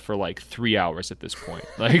himself for like 3 hours at this point.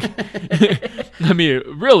 Like, I mean,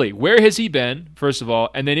 really, where has he been, first of all?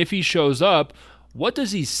 And then if he shows up, what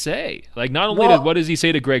does he say? Like, not only what does he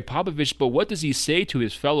say to Greg Popovich, but what does he say to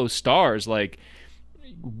his fellow stars? Like,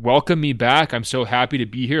 welcome me back. I'm so happy to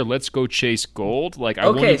be here. Let's go chase gold. Like, I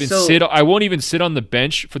won't even sit on the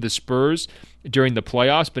bench for the Spurs during the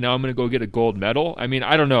playoffs, but now I'm going to go get a gold medal. I mean,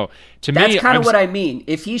 I don't know. That's kind of what I mean.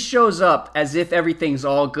 If he shows up as if everything's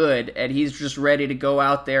all good and he's just ready to go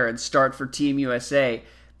out there and start for Team USA,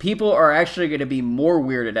 people are actually going to be more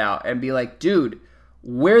weirded out and be like, dude,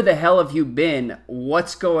 where the hell have you been?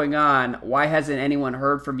 What's going on? Why hasn't anyone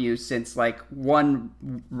heard from you since like one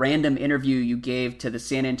random interview you gave to the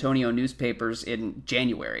San Antonio newspapers in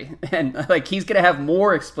January? And like, he's going to have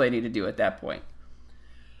more explaining to do at that point.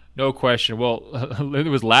 No question. Well, it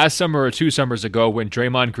was last summer or 2 summers ago when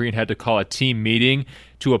Draymond Green had to call a team meeting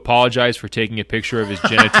to apologize for taking a picture of his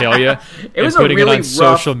genitalia it was and putting a really it on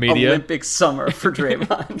social media. Olympic summer for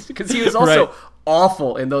Draymond because he was also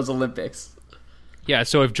awful in those Olympics. Yeah,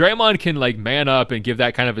 so if Draymond can like man up and give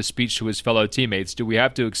that kind of a speech to his fellow teammates, do we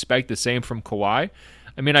have to expect the same from Kawhi?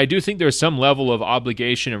 I mean, I do think there's some level of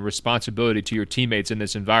obligation and responsibility to your teammates in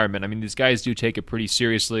this environment. I mean, these guys do take it pretty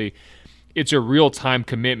seriously. It's a real-time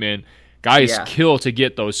commitment. Guys kill to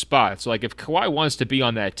get those spots. Like, if Kawhi wants to be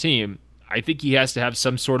on that team, I think he has to have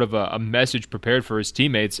some sort of a message prepared for his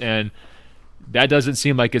teammates, and that doesn't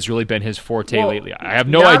seem like it's really been his forte lately. I have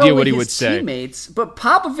no idea what he would say. Teammates, but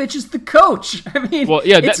Popovich is the coach. I mean,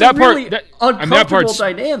 it's that a really uncomfortable that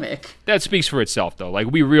dynamic. That speaks for itself, though. Like,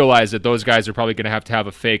 we realize that those guys are probably going to have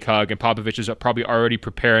a fake hug, and Popovich is probably already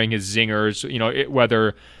preparing his zingers,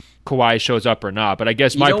 whether Kawhi shows up or not. But I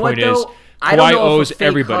guess my point is Kawhi owes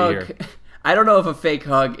everybody here. I don't know if a fake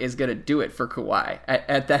hug is going to do it for Kawhi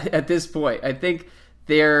at this point. I think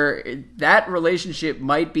that relationship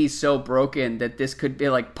might be so broken that this could be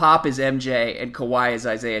like Pop is MJ and Kawhi is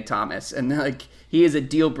Isaiah Thomas, and like he is a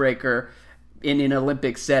deal breaker in an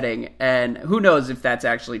Olympic setting. And who knows if that's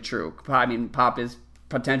actually true? I mean, Pop is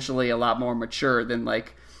potentially a lot more mature than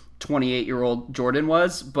like 28-year-old Jordan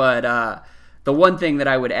was, but the one thing that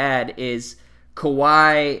I would add is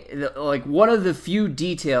Kawhi, like one of the few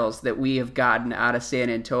details that we have gotten out of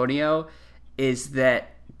San Antonio is that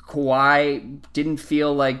Kawhi didn't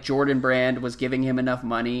feel like Jordan Brand was giving him enough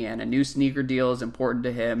money, and a new sneaker deal is important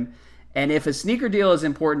to him. And if a sneaker deal is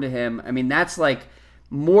important to him, I mean, that's like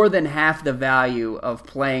more than half the value of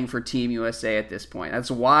playing for Team USA at this point.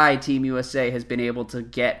 That's why Team USA has been able to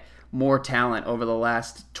get more talent over the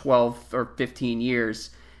last 12 or 15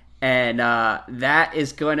 years. And that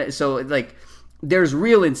is going to... So, like, there's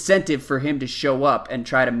real incentive for him to show up and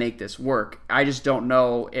try to make this work. I just don't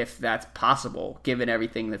know if that's possible, given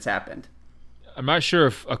everything that's happened. I'm not sure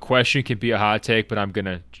if a question can be a hot take, but I'm going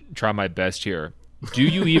to try my best here. Do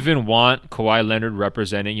you even want Kawhi Leonard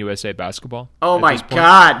representing USA basketball? Oh, my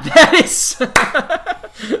God. That is...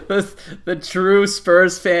 the true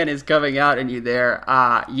Spurs fan is coming out in you there.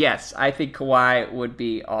 Yes, I think Kawhi would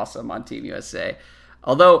be awesome on Team USA.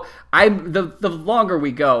 Although the longer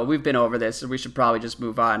we go, we've been over this, so we should probably just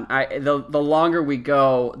move on. The longer we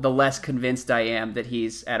go, the less convinced I am that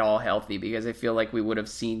he's at all healthy, because I feel like we would have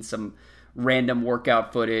seen some random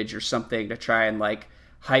workout footage or something to try and like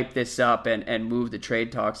hype this up and move the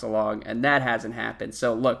trade talks along, and that hasn't happened.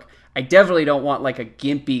 So look, I definitely don't want like a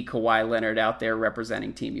gimpy Kawhi Leonard out there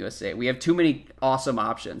representing Team USA. We have too many awesome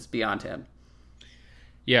options beyond him.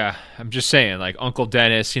 Yeah, I'm just saying, like Uncle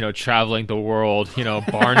Dennis, traveling the world,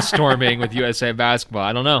 barnstorming with USA basketball.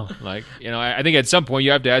 I don't know. Like, I think at some point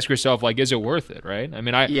you have to ask yourself, like, is it worth it, right? I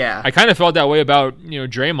mean, I kind of felt that way about,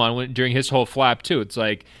 Draymond during his whole flap, too. It's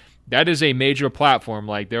like, that is a major platform.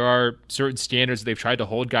 Like, there are certain standards they've tried to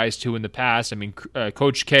hold guys to in the past. I mean,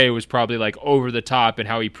 Coach K was probably, like, over the top in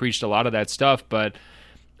how he preached a lot of that stuff. But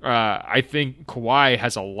I think Kawhi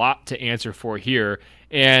has a lot to answer for here.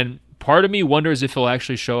 And part of me wonders if he'll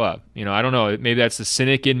actually show up. I don't know. Maybe that's the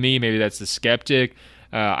cynic in me. Maybe that's the skeptic.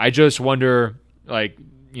 I just wonder, like,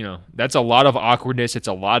 that's a lot of awkwardness. It's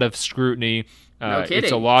a lot of scrutiny. No kidding.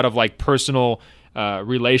 It's a lot of, like, personal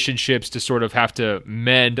relationships to sort of have to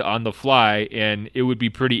mend on the fly. And it would be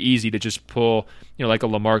pretty easy to just pull, like a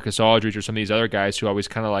LaMarcus Aldridge or some of these other guys who always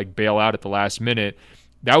kind of, like, bail out at the last minute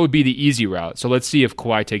That would be the easy route. So let's see if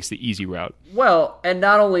Kawhi takes the easy route. Well, and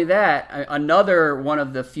not only that, another one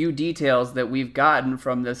of the few details that we've gotten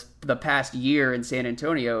from the past year in San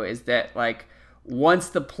Antonio is that, like, once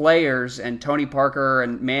the players and Tony Parker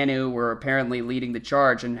and Manu were apparently leading the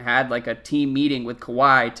charge and had like a team meeting with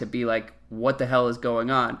Kawhi to be like, what the hell is going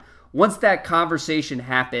on? Once that conversation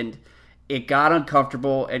happened, it got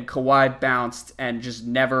uncomfortable and Kawhi bounced and just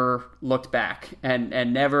never looked back and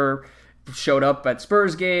never showed up at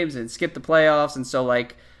Spurs games and skipped the playoffs. And so,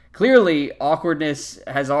 like, clearly awkwardness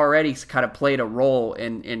has already kind of played a role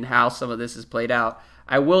in how some of this has played out.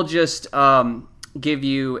 I will just give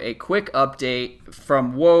you a quick update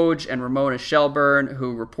from Woj and Ramona Shelburne,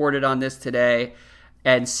 who reported on this today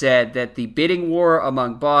and said that the bidding war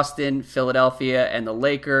among Boston, Philadelphia, and the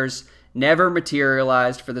Lakers never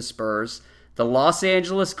materialized for the Spurs. The Los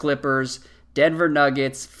Angeles Clippers, Denver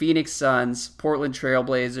Nuggets, Phoenix Suns, Portland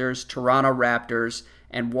Trailblazers, Toronto Raptors,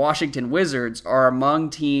 and Washington Wizards are among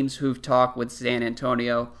teams who've talked with San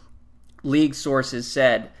Antonio, league sources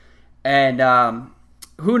said. And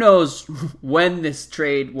who knows when this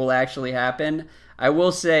trade will actually happen. I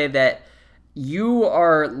will say that you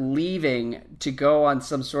are leaving to go on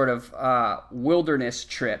some sort of wilderness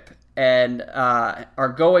trip and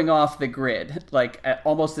are going off the grid, like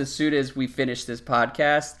almost as soon as we finish this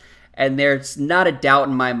podcast. And there's not a doubt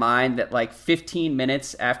in my mind that like 15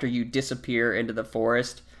 minutes after you disappear into the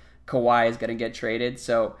forest, Kawhi is going to get traded.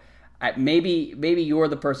 So maybe you're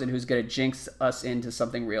the person who's going to jinx us into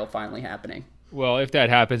something real finally happening. Well, if that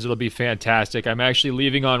happens, it'll be fantastic. I'm actually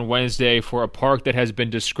leaving on Wednesday for a park that has been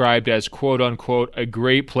described as, quote-unquote, a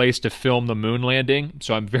great place to film the moon landing.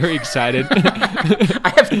 So I'm very excited.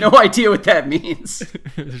 I have no idea what that means.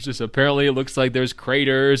 There's just apparently it looks like there's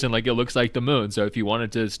craters and like it looks like the moon. So if you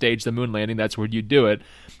wanted to stage the moon landing, that's where you'd do it.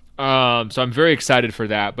 So I'm very excited for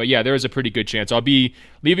that. But yeah, there is a pretty good chance. I'll be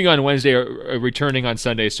leaving on Wednesday, returning on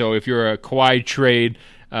Sunday. So if you're a Kawhi trade,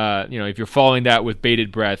 if you're following that with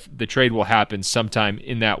bated breath, the trade will happen sometime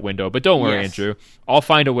in that window. But don't worry, yes, Andrew. I'll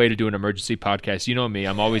find a way to do an emergency podcast. You know me.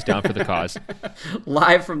 I'm always down for the cause.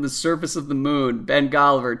 Live from the surface of the moon, Ben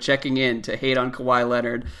Golliver checking in to hate on Kawhi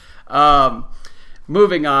Leonard.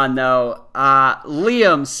 Moving on, though.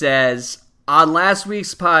 Liam says, on last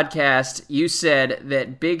week's podcast, you said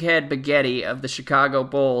that Big Head Spaghetti of the Chicago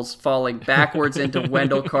Bulls falling backwards into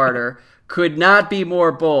Wendell Carter could not be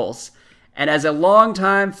more Bulls. And as a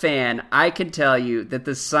longtime fan, I can tell you that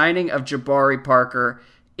the signing of Jabari Parker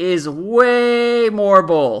is way more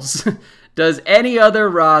Bulls. Does any other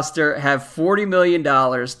roster have $40 million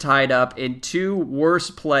tied up in two worse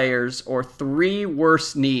players or three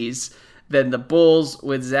worse knees than the Bulls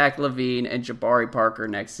with Zach LaVine and Jabari Parker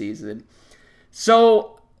next season?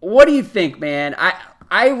 So what do you think, man?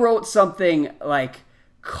 I wrote something like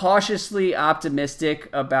cautiously optimistic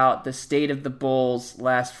about the state of the Bulls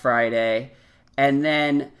last Friday, and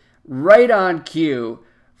then right on cue,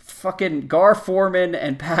 fucking Gar Forman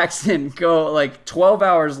and Paxson go like 12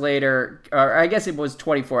 hours later, or I guess it was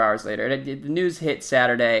 24 hours later. The news hit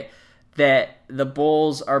Saturday that the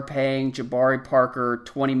Bulls are paying Jabari Parker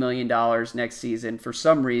 $20 million next season for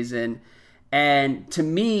some reason. And to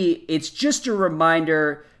me, it's just a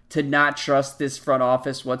reminder to not trust this front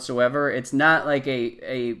office whatsoever. It's not like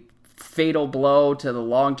a fatal blow to the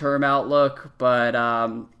long-term outlook, but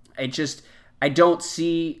I don't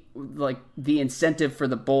see like the incentive for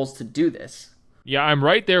the Bulls to do this. Yeah, I'm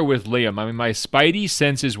right there with Liam. I mean, my spidey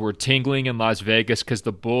senses were tingling in Las Vegas because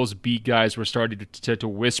the Bulls beat guys were starting to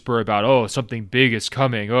whisper about, something big is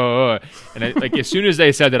coming. And as soon as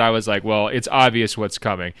they said that, I was like, well, it's obvious what's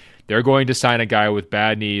coming. They're going to sign a guy with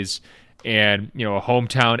bad knees and a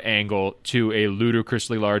hometown angle to a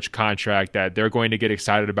ludicrously large contract that they're going to get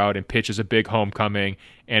excited about and pitch as a big homecoming,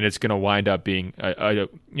 and it's going to wind up being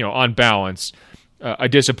on balance a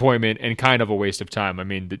disappointment and kind of a waste of time. I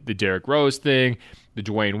mean, the Derrick Rose thing, the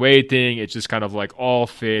Dwayne Wade thing, it's just kind of like all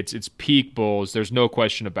fits. It's peak Bulls. There's no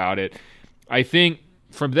question about it. I think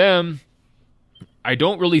from them, I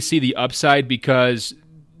don't really see the upside because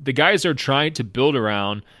the guys are trying to build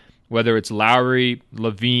around, whether it's Lowry,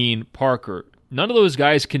 LaVine, Parker, none of those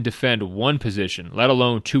guys can defend one position, let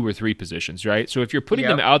alone two or three positions, right? So if you're putting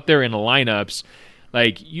them out there in lineups,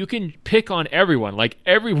 like you can pick on everyone. Like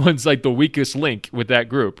everyone's like the weakest link with that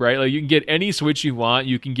group, right? Like you can get any switch you want.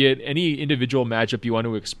 You can get any individual matchup you want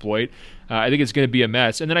to exploit. I think it's going to be a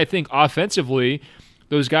mess. And then I think offensively,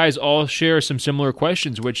 those guys all share some similar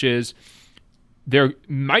questions, which is, there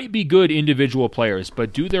might be good individual players,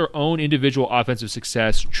 but do their own individual offensive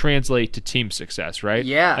success translate to team success, right?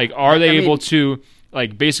 Yeah. Like, are they able to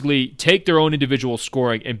like basically take their own individual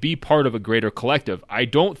scoring and be part of a greater collective. I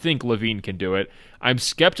don't think LaVine can do it. I'm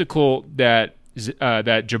skeptical that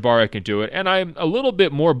Jabari can do it, and I'm a little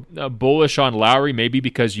bit more bullish on Lowry, maybe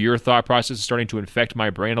because your thought process is starting to infect my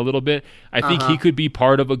brain a little bit. I think he could be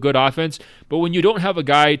part of a good offense, but when you don't have a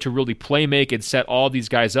guy to really play make and set all these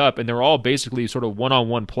guys up, and they're all basically sort of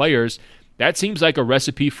one-on-one players, that seems like a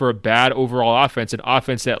recipe for a bad overall offense, an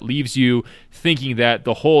offense that leaves you thinking that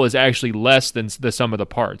the whole is actually less than the sum of the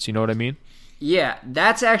parts. You know what I mean? Yeah,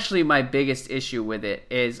 that's actually my biggest issue with it,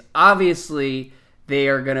 is obviously they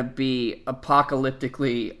are going to be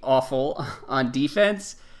apocalyptically awful on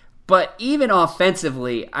defense. But even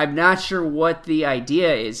offensively, I'm not sure what the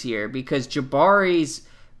idea is here, because Jabari's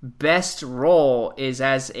best role is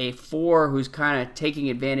as a 4 who's kind of taking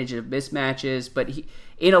advantage of mismatches. But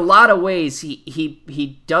in a lot of ways,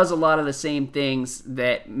 he does a lot of the same things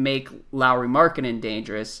that make Lauri Markkanen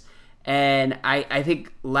dangerous. And I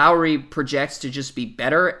think Lowry projects to just be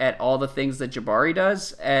better at all the things that Jabari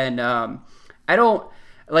does. And I don't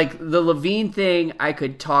like the LaVine thing. I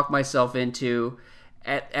could talk myself into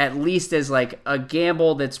at least as like a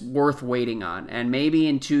gamble that's worth waiting on. And maybe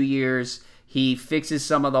in 2 years, he fixes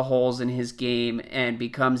some of the holes in his game and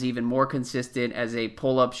becomes even more consistent as a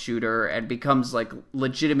pull-up shooter and becomes like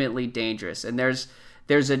legitimately dangerous. And there's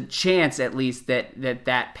a chance at least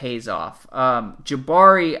that pays off.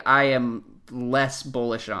 Jabari, I am less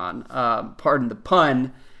bullish on, pardon the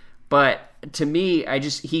pun, but to me,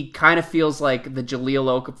 he kind of feels like the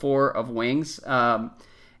Jahlil Okafor of wings,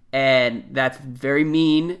 and that's very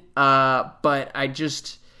mean. But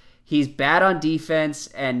he's bad on defense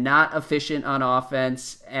and not efficient on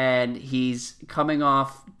offense, and he's coming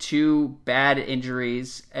off 2 bad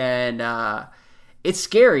injuries, and it's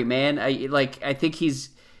scary, man. I think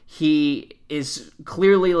he is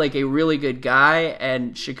clearly like a really good guy,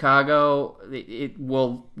 and Chicago it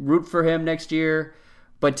will root for him next year.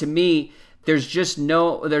 But to me, there's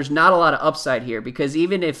not a lot of upside here, because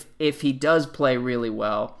even if he does play really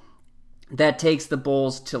well, that takes the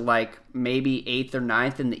Bulls to like maybe 8th or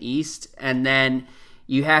 9th in the East, and then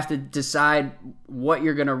you have to decide what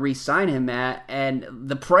you're going to re-sign him at, and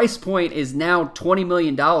the price point is now $20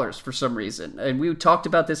 million for some reason. And we talked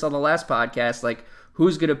about this on the last podcast, like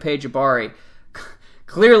who's going to pay Jabari.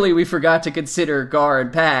 Clearly, we forgot to consider Gar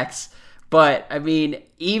and Pax. But I mean,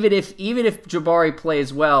 even if Jabari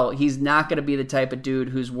plays well, he's not going to be the type of dude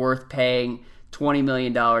who's worth paying $20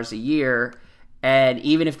 million a year. And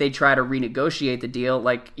even if they try to renegotiate the deal,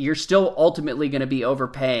 like you're still ultimately going to be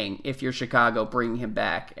overpaying if you're Chicago bringing him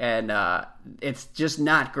back, and it's just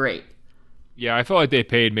not great. Yeah, I felt like they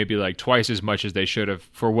paid maybe like twice as much as they should have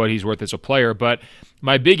for what he's worth as a player. But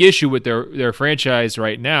my big issue with their franchise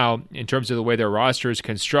right now, in terms of the way their roster is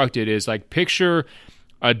constructed, is like picture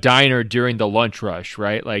a diner during the lunch rush,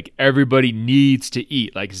 right? Like everybody needs to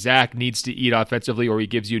eat. Like Zach needs to eat offensively or he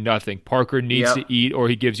gives you nothing. Parker needs to eat or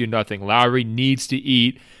he gives you nothing. Lowry needs to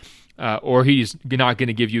eat or he's not going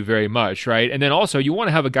to give you very much, right? And then also you want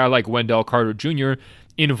to have a guy like Wendell Carter Jr.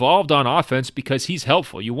 involved on offense because he's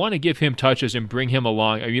helpful. You want to give him touches and bring him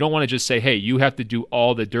along. You don't want to just say, hey, you have to do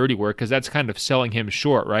all the dirty work, because that's kind of selling him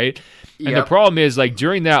short, right? And the problem is, like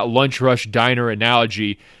during that lunch rush diner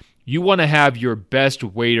analogy, you want to have your best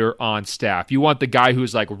waiter on staff. You want the guy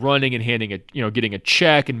who's like running and handing getting a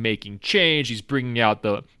check and making change. He's bringing out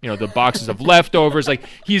the boxes of leftovers. Like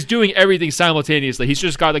he's doing everything simultaneously. He's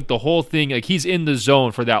just got like the whole thing. Like he's in the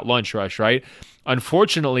zone for that lunch rush, right?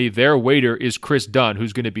 Unfortunately, their waiter is Chris Dunn,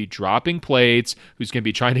 who's going to be dropping plates, who's going to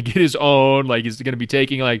be trying to get his own. Like he's going to be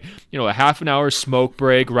taking like a half an hour smoke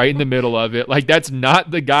break right in the middle of it. Like that's not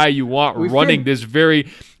the guy you want running this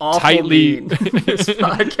very tightly this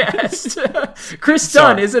podcast. Chris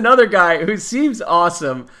Dunn is another guy who seems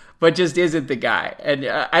awesome, but just isn't the guy. And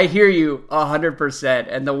I hear you 100%.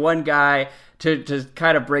 And the one guy to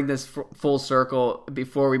kind of bring this full circle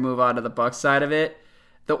before we move on to the Bucks side of it.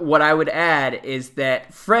 What I would add is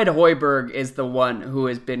that Fred Hoiberg is the one who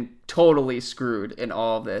has been totally screwed in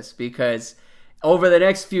all of this, because over the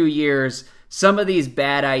next few years, some of these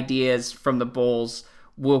bad ideas from the Bulls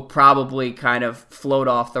will probably kind of float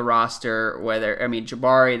off the roster.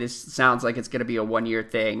 Jabari, this sounds like it's going to be a 1-year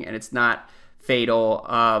thing, and it's not fatal.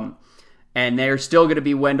 And there's still going to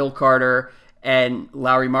be Wendell Carter and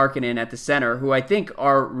Lauri Markkanen at the center, who I think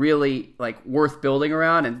are really like worth building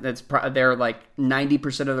around, and they're like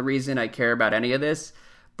 90% of the reason I care about any of this.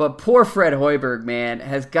 But poor Fred Hoiberg, man,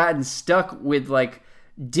 has gotten stuck with like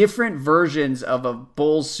different versions of a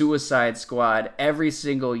Bulls Suicide Squad every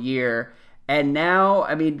single year. And now,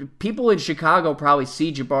 I mean, people in Chicago probably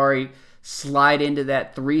see Jabari slide into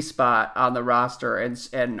that 3 spot on the roster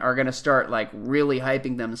and are going to start like really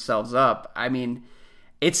hyping themselves up. I mean,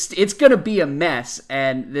 it's going to be a mess,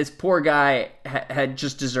 and this poor guy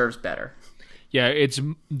just deserves better. Yeah, it's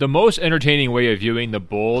the most entertaining way of viewing the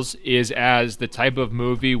Bulls is as the type of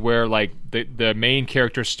movie where like the main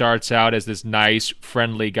character starts out as this nice,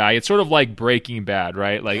 friendly guy. It's sort of like Breaking Bad,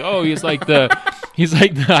 right? Like, oh, he's like the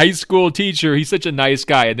high school teacher. He's such a nice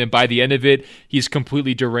guy, and then by the end of it, he's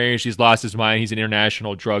completely deranged. He's lost his mind. He's an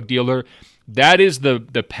international drug dealer. That is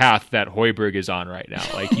the path that Hoiberg is on right now.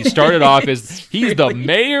 Like, he started off as he's the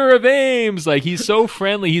mayor of Ames. Like, he's so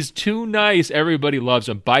friendly. He's too nice. Everybody loves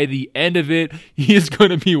him. By the end of it, he is going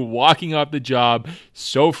to be walking off the job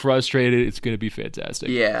so frustrated. It's going to be fantastic.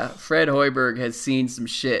 Yeah, Fred Hoiberg has seen some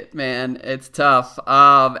shit, man. It's tough.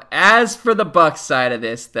 As for the Bucks side of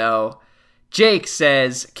this, though, Jake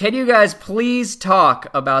says, can you guys please talk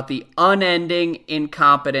about the unending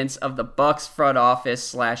incompetence of the Bucks front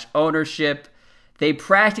office / ownership? They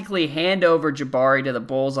practically hand over Jabari to the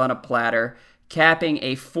Bulls on a platter, capping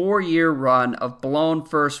a 4-year run of blown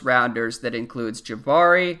first rounders that includes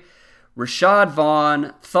Jabari, Rashad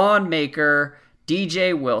Vaughn, Thon Maker,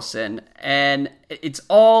 DJ Wilson, and it's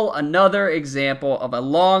all another example of a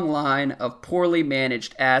long line of poorly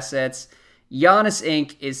managed assets. Giannis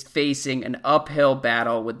Inc. is facing an uphill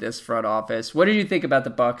battle with this front office. What did you think about the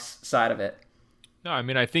Bucks side of it? No, I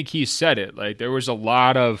mean, I think he said it. Like, there was a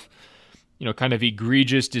lot of, kind of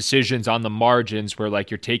egregious decisions on the margins where,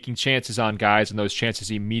 like, you're taking chances on guys and those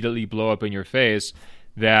chances immediately blow up in your face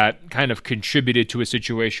that kind of contributed to a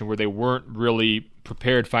situation where they weren't really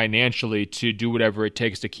prepared financially to do whatever it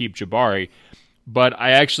takes to keep Jabari. But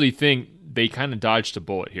I actually think they kind of dodged a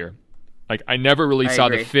bullet here. Like, I never really saw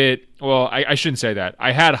the fit. Well, I shouldn't say that.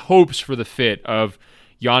 I had hopes for the fit of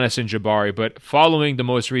Giannis and Jabari, but following the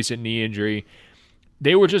most recent knee injury,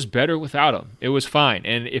 they were just better without him. It was fine.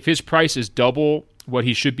 And if his price is double what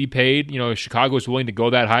he should be paid, if Chicago is willing to go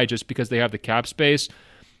that high just because they have the cap space,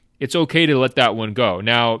 it's okay to let that one go.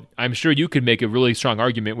 Now, I'm sure you could make a really strong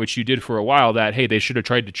argument, which you did for a while, that, hey, they should have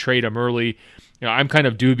tried to trade him early. I'm kind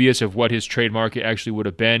of dubious of what his trade market actually would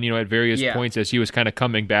have been, at various points as he was kind of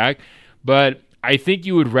coming back. But I think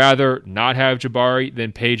you would rather not have Jabari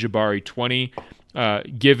than pay Jabari 20,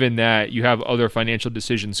 given that you have other financial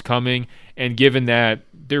decisions coming, and given that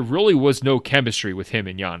there really was no chemistry with him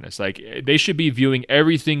and Giannis. Like, they should be viewing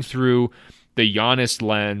everything through the Giannis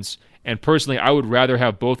lens. And personally, I would rather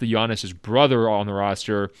have both of Giannis's brother on the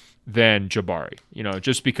roster than Jabari.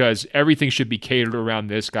 Just because everything should be catered around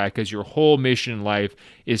this guy, because your whole mission in life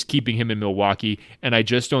is keeping him in Milwaukee, and I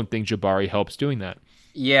just don't think Jabari helps doing that.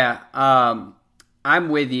 Yeah, I'm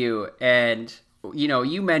with you. And,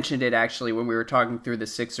 you mentioned it actually when we were talking through the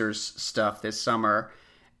Sixers stuff this summer.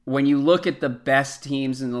 When you look at the best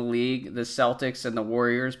teams in the league, the Celtics and the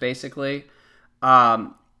Warriors, basically,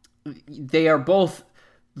 they are both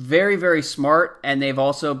very, very smart, and they've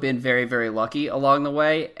also been very, very lucky along the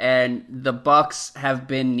way. And the Bucks have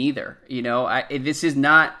been neither.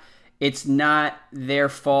 It's not their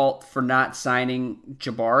fault for not signing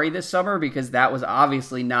Jabari this summer, because that was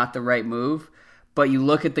obviously not the right move. But you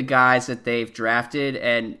look at the guys that they've drafted,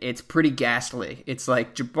 and it's pretty ghastly. It's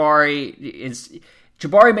like Jabari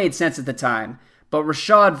made sense at the time, but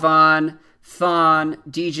Rashad Vaughn, Thon,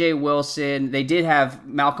 DJ Wilson, they did have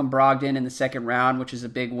Malcolm Brogdon in the second round, which is a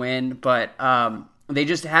big win, but they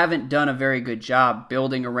just haven't done a very good job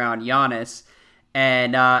building around Giannis.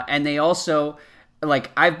 And they also,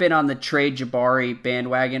 like, I've been on the trade Jabari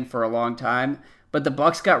bandwagon for a long time, but the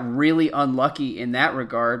Bucks got really unlucky in that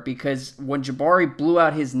regard, because when Jabari blew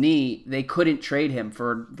out his knee, they couldn't trade him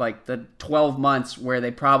for like the 12 months where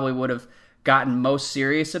they probably would have gotten most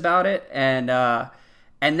serious about it. And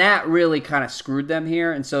that really kind of screwed them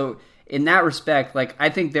here. And so in that respect, like, I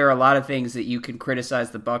think there are a lot of things that you can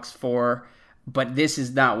criticize the Bucks for, but this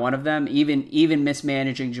is not one of them. Even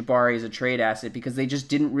mismanaging Jabari as a trade asset, because they just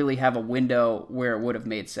didn't really have a window where it would have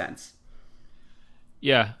made sense.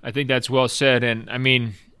 Yeah, I think that's well said. And I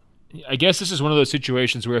mean, I guess this is one of those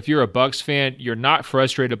situations where if you're a Bucks fan, you're not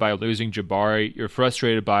frustrated by losing Jabari. You're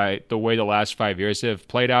frustrated by the way the last 5 years have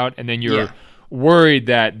played out. And then you're worried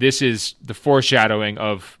that this is the foreshadowing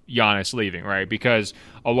of Giannis leaving, right? Because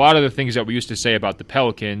a lot of the things that we used to say about the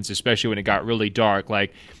Pelicans, especially when it got really dark,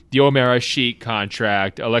 like the Omer Asik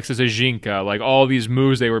contract, Alexis Ajinka, like all these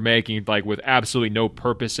moves they were making, like with absolutely no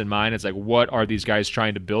purpose in mind. It's like, what are these guys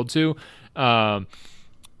trying to build to?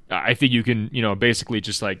 I think you can, basically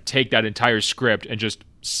just like take that entire script and just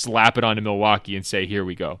slap it onto Milwaukee and say, here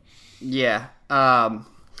we go. Yeah.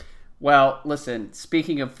 Well, listen,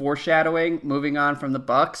 speaking of foreshadowing, moving on from the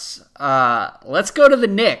Bucks, let's go to the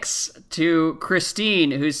Knicks, to Christine,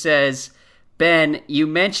 who says, Ben, you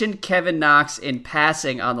mentioned Kevin Knox in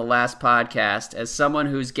passing on the last podcast as someone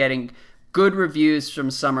who's getting good reviews from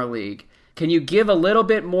Summer League. Can you give a little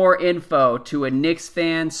bit more info to a Knicks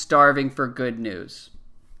fan starving for good news?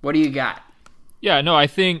 What do you got? Yeah, no, I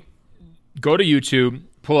think go to YouTube,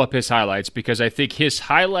 pull up his highlights, because I think his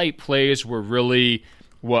highlight plays were really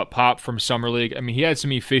what popped from Summer League. I mean, he had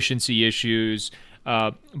some efficiency issues,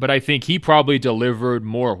 but I think he probably delivered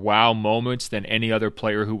more wow moments than any other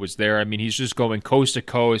player who was there. I mean, he's just going coast to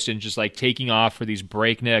coast and just like taking off for these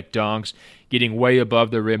breakneck dunks, getting way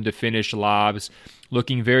above the rim to finish lobs,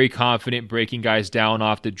 looking very confident, breaking guys down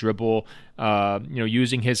off the dribble,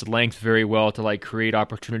 using his length very well to like create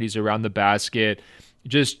opportunities around the basket.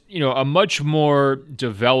 Just, a much more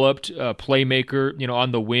developed playmaker,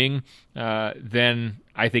 on the wing than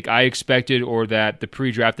I think I expected, or that the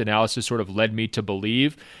pre-draft analysis sort of led me to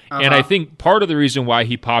believe. Uh-huh. And I think part of the reason why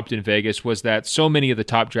he popped in Vegas was that so many of the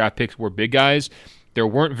top draft picks were big guys. There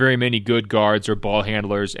weren't very many good guards or ball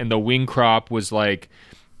handlers, and the wing crop was like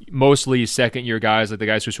mostly second-year guys, like the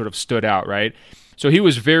guys who sort of stood out, right? So he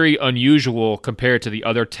was very unusual compared to the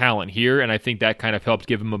other talent here, and I think that kind of helped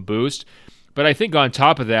give him a boost. But I think on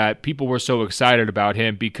top of that, people were so excited about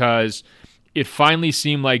him because it finally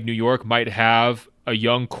seemed like New York might have a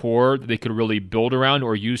young core that they could really build around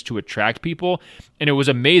or use to attract people. And it was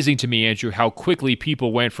amazing to me, Andrew, how quickly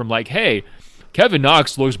people went from like, hey, Kevin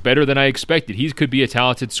Knox looks better than I expected. He could be a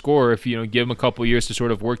talented scorer if, give him a couple years to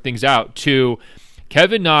sort of work things out, to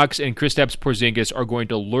Kevin Knox and Kristaps Porzingis are going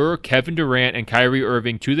to lure Kevin Durant and Kyrie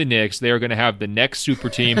Irving to the Knicks. They are going to have the next super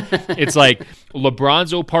team. It's like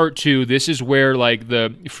LeBronzo Part 2. This is where like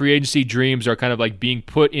the free agency dreams are kind of like being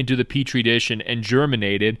put into the petri dish and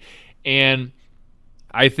germinated. And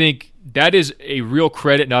I think that is a real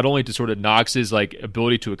credit not only to sort of Knox's like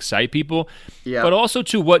ability to excite people, but also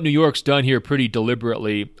to what New York's done here pretty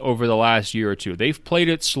deliberately over the last year or two. They've played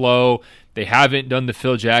it slow. They haven't done the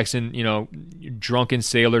Phil Jackson, drunken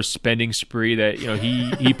sailor spending spree that,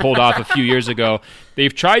 he pulled off a few years ago.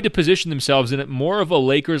 They've tried to position themselves in more of a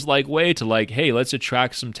Lakers-like way to like, hey, let's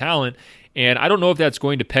attract some talent. And I don't know if that's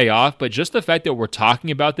going to pay off, but just the fact that we're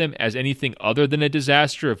talking about them as anything other than a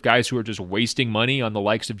disaster of guys who are just wasting money on the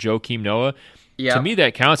likes of Joakim Noah, to me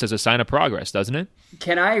that counts as a sign of progress, doesn't it?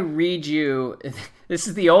 Can I read you? This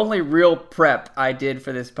is the only real prep I did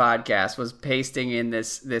for this podcast, was pasting in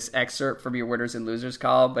this excerpt from your Winners and Losers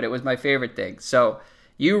column, but it was my favorite thing. So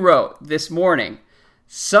you wrote this morning,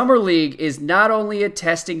 Summer League is not only a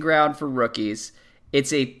testing ground for rookies,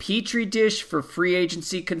 it's a petri dish for free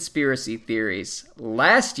agency conspiracy theories.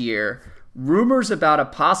 Last year, rumors about a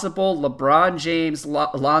possible LeBron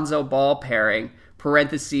James-Lonzo Ball pairing,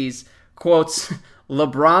 parentheses, quotes,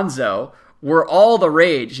 LeBronzo, were all the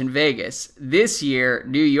rage in Vegas. This year,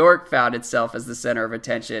 New York found itself as the center of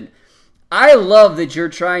attention. I love that you're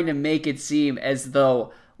trying to make it seem as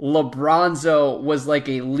though LeBronzo was like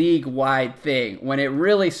a league-wide thing when it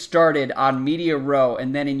really started on Media Row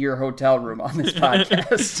and then in your hotel room on this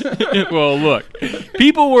podcast. Well, look,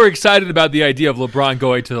 people were excited about the idea of LeBron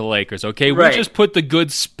going to the Lakers, okay? Right. We just put the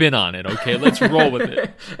good spin on it, okay? Let's roll with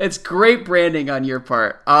it. It's great branding on your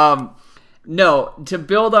part. No, to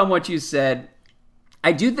build on what you said,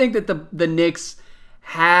 I do think that the Knicks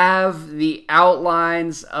have the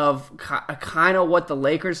outlines of kind of what the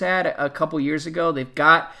Lakers had a couple years ago. They've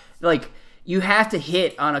got, like, you have to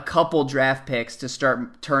hit on a couple draft picks to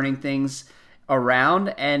start turning things around,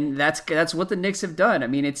 and that's what the Knicks have done. I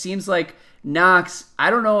mean, it seems like Knox, I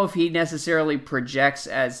don't know if he necessarily projects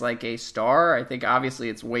as like a star. I think obviously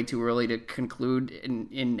it's way too early to conclude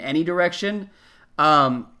in any direction.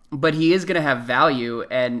 But he is going to have value,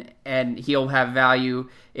 and he'll have value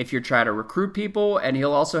if you're trying to recruit people, and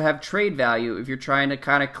he'll also have trade value if you're trying to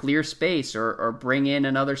kind of clear space or bring in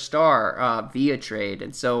another star via trade.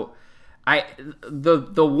 And so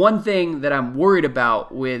the one thing that I'm worried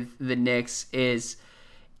about with the Knicks is,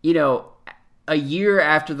 a year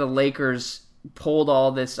after the Lakers pulled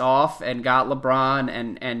all this off and got LeBron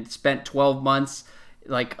and spent 12 months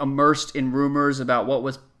like immersed in rumors about what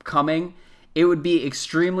was coming, it would be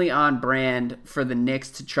extremely on brand for the Knicks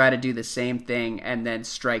to try to do the same thing and then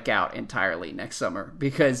strike out entirely next summer,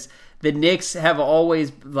 because the Knicks have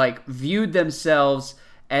always like viewed themselves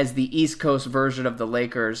as the East Coast version of the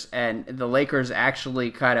Lakers, and the Lakers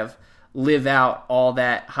actually kind of live out all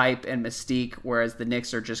that hype and mystique, whereas the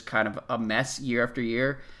Knicks are just kind of a mess year after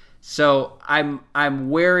year. So I'm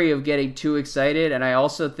wary of getting too excited, and I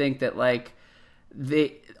also think that like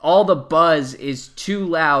all the buzz is too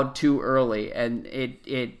loud too early, and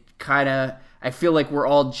it I feel like we're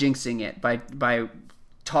all jinxing it by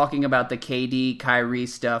talking about the KD Kyrie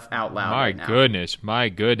stuff out loud right now. My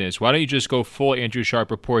goodness. Why don't you just go full Andrew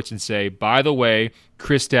Sharp reports and say, by the way,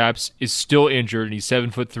 Kristaps is still injured and he's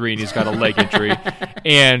 7'3" and he's got a leg injury,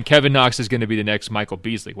 and Kevin Knox is going to be the next Michael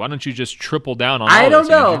Beasley. Why don't you just triple down on all this? I don't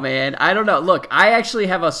know, man. I don't know. Look, I actually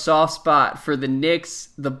have a soft spot for the Knicks,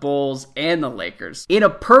 the Bulls, and the Lakers. In a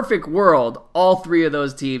perfect world, all three of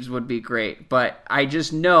those teams would be great, but I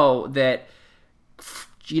just know that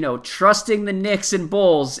trusting the Knicks and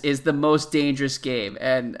Bulls is the most dangerous game,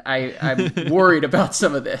 and I'm worried about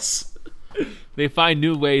some of this. They find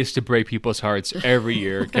new ways to break people's hearts every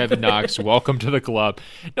year. Kevin Knox, welcome to the club.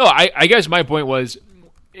 No, I guess my point was,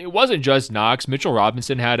 it wasn't just Knox. Mitchell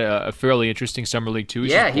Robinson had a fairly interesting summer league too.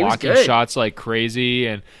 He's just blocking shots like crazy,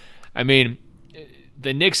 and I mean,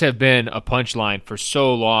 the Knicks have been a punchline for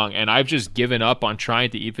so long, and I've just given up on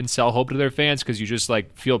trying to even sell hope to their fans because you just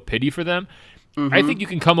feel pity for them. Mm-hmm. I think you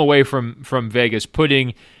can come away from Vegas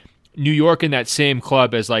putting New York in that same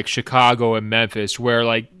club as Chicago and Memphis,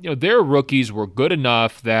 where their rookies were good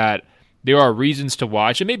enough that there are reasons to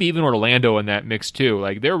watch, and maybe even Orlando in that mix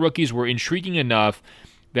too. Their rookies were intriguing enough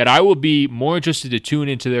that I will be more interested to tune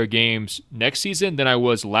into their games next season than I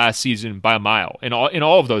was last season by a mile. In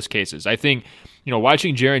all of those cases, I think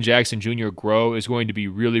watching Jaren Jackson Jr. grow is going to be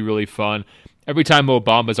really, really fun. Every time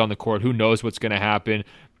Obama's on the court, who knows what's going to happen?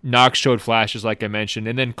 Knox showed flashes, like I mentioned,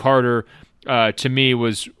 and then Carter, to me,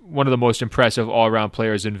 was one of the most impressive all-around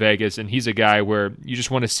players in Vegas, and he's a guy where you just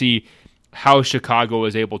want to see how Chicago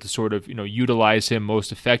is able to sort of utilize him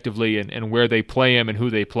most effectively, and where they play him and who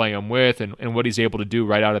they play him with, and what he's able to do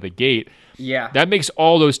right out of the gate. Yeah, that makes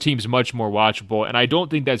all those teams much more watchable, and I don't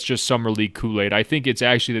think that's just Summer League Kool-Aid. I think it's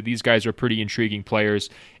actually that these guys are pretty intriguing players,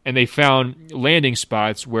 and they found landing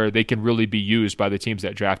spots where they can really be used by the teams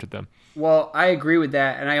that drafted them. Well, I agree with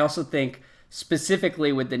that, and I also think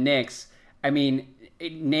specifically with the Knicks, I mean,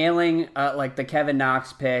 nailing the Kevin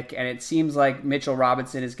Knox pick, and it seems like Mitchell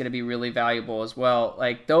Robinson is going to be really valuable as well.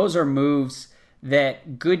 Those are moves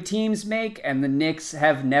that good teams make, and the Knicks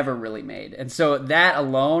have never really made, and so that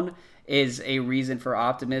alone is a reason for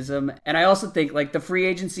optimism. And I also think the free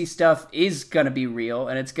agency stuff is going to be real,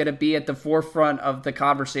 and it's going to be at the forefront of the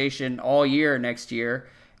conversation all year next year.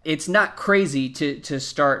 It's not crazy to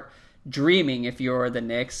start dreaming if you're the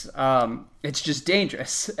Knicks. It's just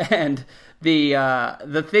dangerous. And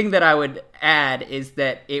the thing that I would add is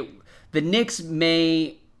that the Knicks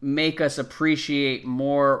may make us appreciate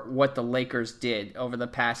more what the Lakers did over the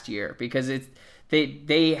past year, because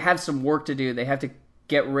they have some work to do. They have to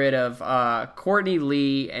get rid of Courtney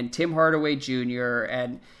Lee and Tim Hardaway Jr.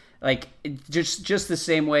 and just the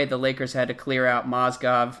same way the Lakers had to clear out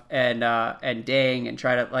Mozgov and Deng and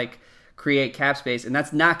try to create cap space, and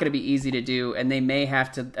that's not going to be easy to do, and they may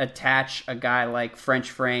have to attach a guy like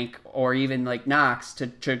French Frank or even Knox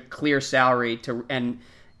to clear salary and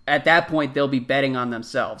at that point they'll be betting on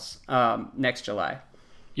themselves next July.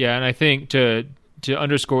 Yeah, and I think to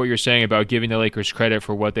underscore what you're saying about giving the Lakers credit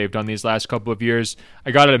for what they've done these last couple of years,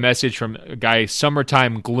 I got a message from a guy,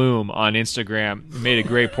 Summertime Gloom, on Instagram. He made a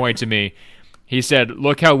great point to me. He said,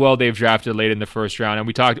 look how well they've drafted late in the first round. And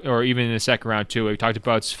we talked, or even in the second round too. We talked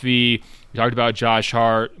about Svi. We talked about Josh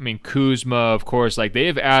Hart. I mean, Kuzma, of course. They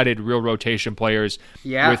have added real rotation players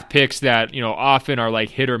with picks that, often are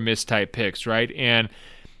hit or miss type picks, right? And,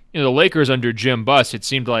 the Lakers under Jim Buss, it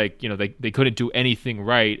seemed like, they couldn't do anything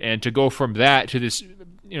right. And to go from that to this,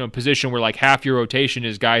 position where half your rotation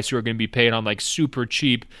is guys who are going to be paid on super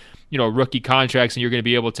cheap, rookie contracts, and you're going to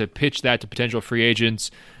be able to pitch that to potential free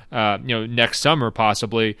agents, next summer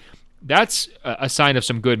possibly. That's a sign of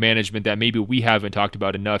some good management that maybe we haven't talked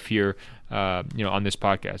about enough here, on this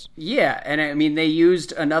podcast. Yeah, and I mean, they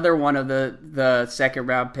used another one of the second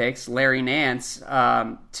round picks, Larry Nance,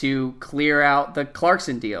 to clear out the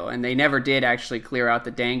Clarkson deal, and they never did actually clear out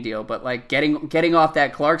the Deng deal. But getting off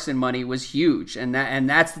that Clarkson money was huge, and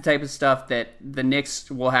that's the type of stuff that the Knicks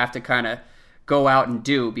will have to kind of go out and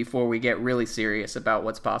do before we get really serious about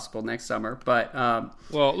what's possible next summer. But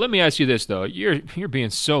well, let me ask you this though: you're being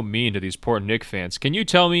so mean to these poor Knicks fans. Can you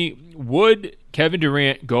tell me, would Kevin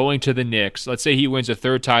Durant going to the Knicks, let's say he wins a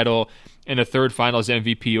third title and a third Finals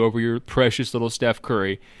MVP over your precious little Steph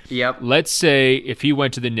Curry? Yep. Let's say if he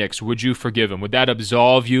went to the Knicks, would you forgive him? Would that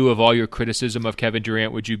absolve you of all your criticism of Kevin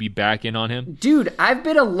Durant? Would you be back in on him? Dude, I've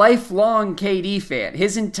been a lifelong KD fan.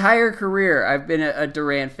 His entire career, I've been a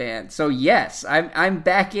Durant fan. So yes, I'm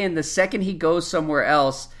back in the second he goes somewhere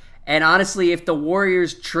else. And honestly, if the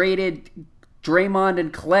Warriors traded Draymond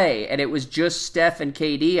and Clay, and it was just Steph and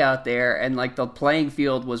KD out there, and like the playing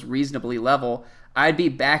field was reasonably level, I'd be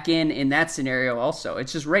back in that scenario also.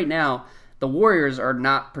 It's just right now, the Warriors are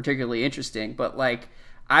not particularly interesting, but like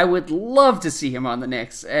I would love to see him on the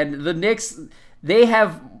Knicks. And the Knicks, they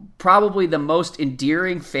have probably the most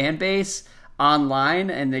endearing fan base online,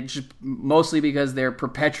 and they just mostly because they're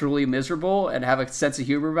perpetually miserable and have a sense of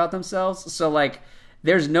humor about themselves. So like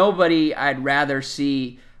there's nobody I'd rather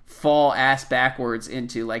see fall ass backwards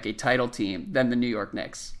into like a title team than the New York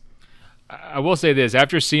Knicks. I will say this,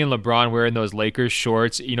 after seeing LeBron wearing those Lakers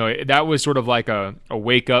shorts, that was sort of like a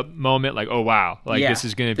wake up moment, like, oh wow, like this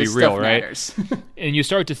is going to be real, right? And you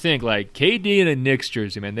start to think like KD in a Knicks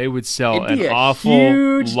jersey, man, they would sell an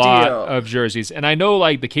awful lot of jerseys. And I know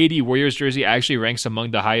like the KD Warriors jersey actually ranks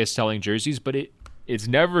among the highest selling jerseys, but it's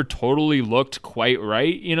never totally looked quite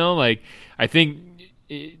right, like I think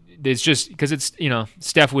it's just because it's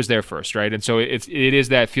Steph was there first, right? And so it is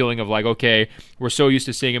that feeling of like, okay, we're so used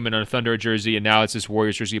to seeing him in a Thunder jersey, and now it's this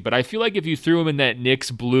Warriors jersey. But I feel like if you threw him in that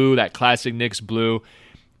Knicks blue, that classic Knicks blue,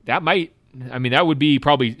 that would be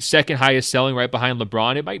probably second highest selling right behind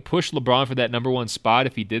LeBron. It might push LeBron for that number one spot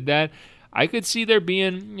if he did that. I could see there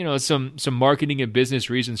being some marketing and business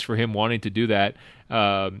reasons for him wanting to do that.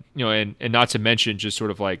 And not to mention just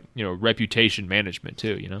sort of like, reputation management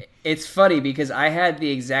too, It's funny because I had the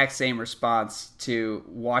exact same response to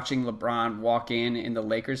watching LeBron walk in the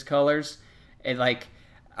Lakers colors. And like,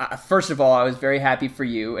 first of all, I was very happy for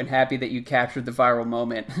you and happy that you captured the viral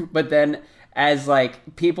moment. But then as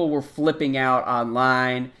like people were flipping out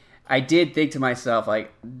online, I did think to myself,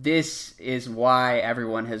 like, this is why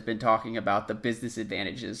everyone has been talking about the business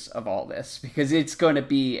advantages of all this, because it's going to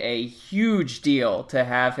be a huge deal to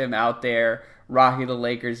have him out there rocking the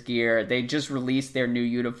Lakers gear. They just released their new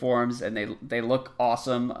uniforms, and they look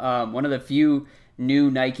awesome. One of the few new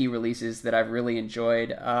Nike releases that I've really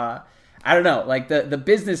enjoyed. I don't know, like the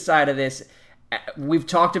business side of this, we've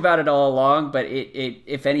talked about it all along, but it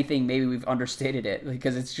if anything, maybe we've understated it,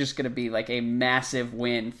 because it's just going to be like a massive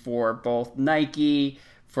win for both Nike,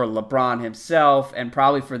 for LeBron himself, and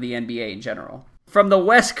probably for the NBA in general. From the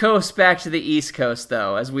West Coast back to the East Coast,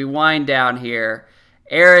 though, as we wind down here,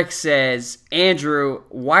 Eric says, Andrew,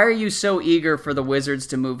 why are you so eager for the Wizards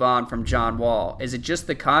to move on from John Wall? Is it just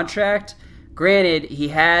the contract? Granted, he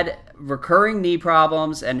had recurring knee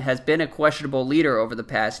problems and has been a questionable leader over the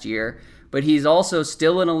past year, but he's also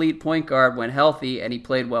still an elite point guard when healthy, and he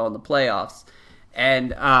played well in the playoffs.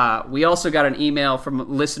 And we also got an email from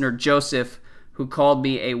listener Joseph, who called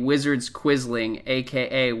me a Wizards Quisling,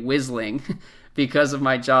 a.k.a. Whizzling, because of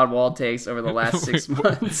my John Wall takes over the last 6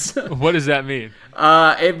 months. What does that mean?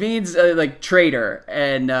 It means like traitor.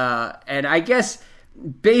 And I guess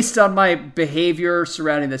based on my behavior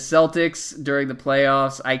surrounding the Celtics during the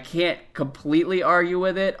playoffs, I can't completely argue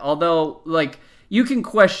with it. Although, like, you can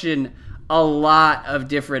question a lot of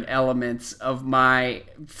different elements of my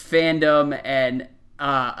fandom and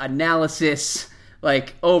analysis,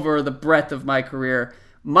 like, over the breadth of my career.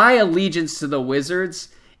 My allegiance to the Wizards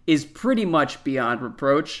is pretty much beyond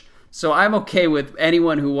reproach, so I'm okay with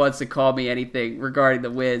anyone who wants to call me anything regarding the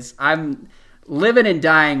Wiz. I'm living and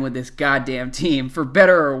dying with this goddamn team, for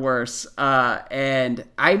better or worse, and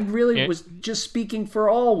I really was just speaking for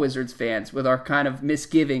all Wizards fans with our kind of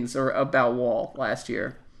misgivings about Wall last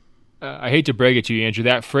year. I hate to break it to you, Andrew.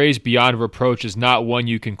 That phrase "beyond reproach" is not one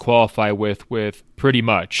you can qualify with pretty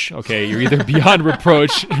much. Okay, you're either beyond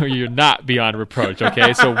reproach or you're not beyond reproach.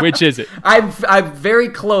 Okay, so which is it? I'm very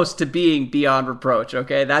close to being beyond reproach.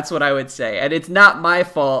 Okay, that's what I would say, and it's not my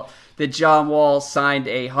fault that John Wall signed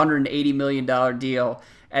a $180 million deal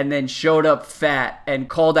and then showed up fat and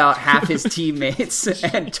called out half his teammates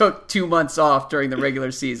and took 2 months off during the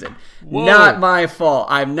regular season. Whoa. Not my fault.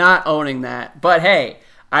 I'm not owning that. But hey,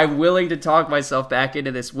 I'm willing to talk myself back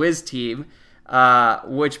into this Wiz team,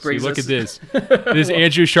 which brings look at this. This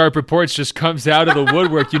Andrew Sharp Reports just comes out of the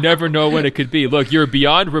woodwork. You never know when it could be. Look, you're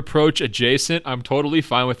beyond reproach adjacent. I'm totally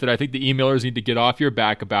fine with it. I think the emailers need to get off your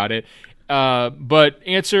back about it. But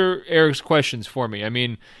answer Eric's questions for me. I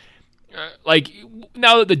mean, like,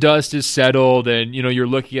 now that the dust is settled and, you're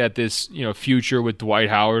looking at this, future with Dwight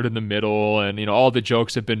Howard in the middle and, all the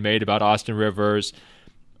jokes have been made about Austin Rivers,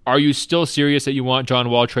 are you still serious that you want John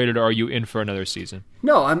Wall traded, or are you in for another season?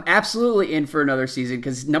 No, I'm absolutely in for another season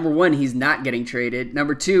because, number one, he's not getting traded.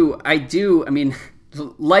 Number two,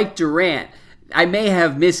 like Durant, I may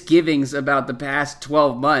have misgivings about the past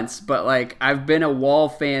 12 months, but like I've been a Wall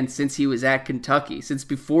fan since he was at Kentucky, since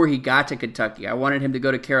before he got to Kentucky. I wanted him to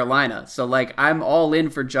go to Carolina. So like I'm all in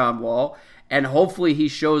for John Wall, and hopefully he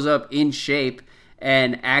shows up in shape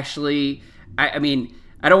and actually,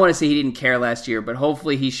 I don't want to say he didn't care last year, but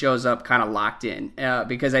hopefully he shows up kind of locked in.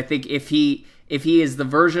 Because I think if he is the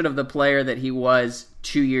version of the player that he was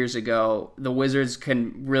 2 years ago, the Wizards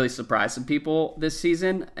can really surprise some people this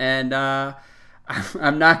season. And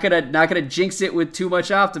I'm not gonna jinx it with too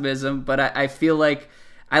much optimism, but I feel like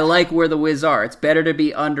I like where the Wiz are. It's better to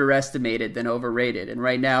be underestimated than overrated. And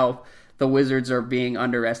right now, the Wizards are being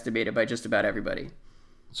underestimated by just about everybody.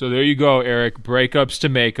 So there you go, Eric. Breakups to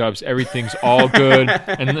makeups. Everything's all good.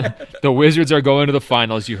 And the Wizards are going to the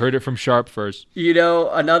finals. You heard it from Sharp first. You know,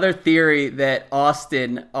 another theory that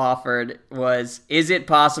Austin offered was, is it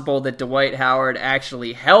possible that Dwight Howard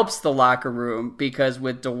actually helps the locker room? Because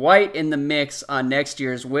with Dwight in the mix on next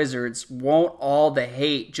year's Wizards, won't all the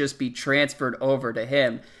hate just be transferred over to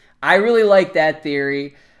him? I really like that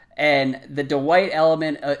theory. And the Dwight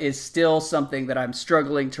element is still something that I'm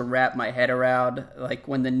struggling to wrap my head around. Like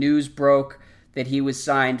when the news broke that he was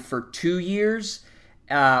signed for 2 years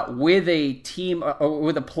with a team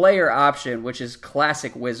with a player option, which is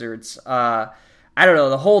classic Wizards. I don't know.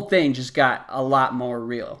 The whole thing just got a lot more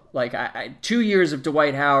real. Like 2 years of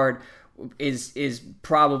Dwight Howard is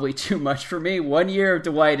probably too much for me. 1 year of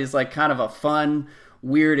Dwight is like kind of a fun,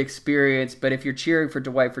 weird experience. But if you're cheering for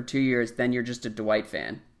Dwight for 2 years, then you're just a Dwight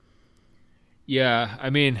fan. Yeah,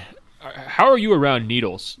 I mean, how are you around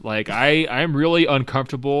needles? Like, I'm really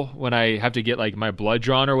uncomfortable when I have to get, like, my blood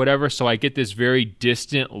drawn or whatever, so I get this very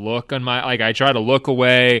distant look on my, like, I try to look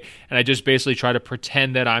away, and I just basically try to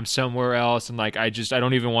pretend that I'm somewhere else, and, like, I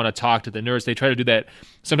don't even want to talk to the nurse. They try to do that.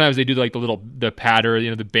 Sometimes they do, like, the patter,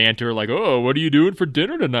 the banter, like, oh, what are you doing for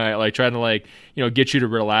dinner tonight? Like, trying to, like, get you to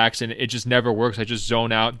relax, and it just never works. I just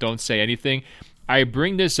zone out, don't say anything. I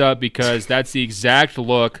bring this up because that's the exact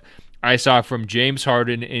look I saw from James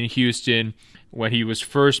Harden in Houston when he was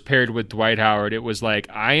first paired with Dwight Howard. It was like,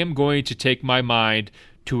 I am going to take my mind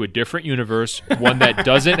to a different universe, one that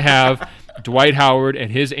doesn't have Dwight Howard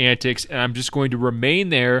and his antics, and I'm just going to remain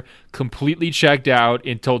there completely checked out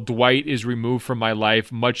until Dwight is removed from my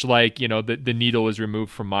life, much like, the needle is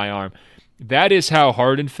removed from my arm. That is how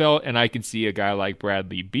Harden felt, and I can see a guy like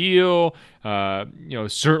Bradley Beal,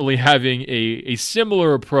 certainly having a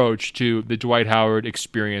similar approach to the Dwight Howard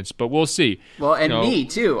experience, but we'll see. Well, and me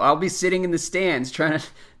too. I'll be sitting in the stands trying to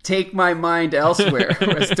take my mind elsewhere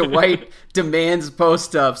as Dwight demands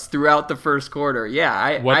post-ups throughout the first quarter. Yeah,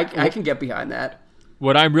 I can get behind that.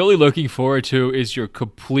 What I'm really looking forward to is your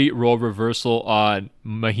complete role reversal on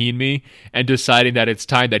Mahinmi and deciding that it's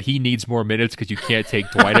time that he needs more minutes because you can't take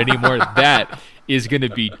Dwight anymore. That is going to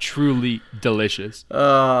be truly delicious.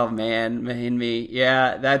 Oh, man, Mahinmi.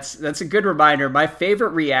 Yeah, that's a good reminder. My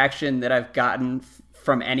favorite reaction that I've gotten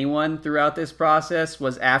from anyone throughout this process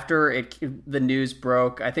was after the news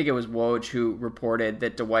broke. I think it was Woj who reported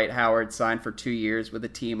that Dwight Howard signed for 2 years with a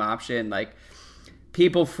team option. Like,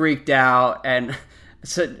 people freaked out, and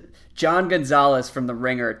so John Gonzalez from The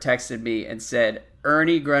Ringer texted me and said,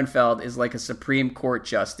 Ernie Grunfeld is like a Supreme Court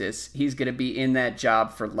justice. He's going to be in that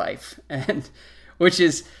job for life, and which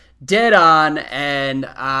is dead on. And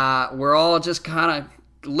we're all just kind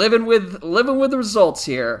of living with the results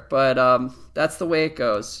here. But that's the way it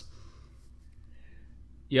goes.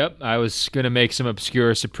 Yep, I was going to make some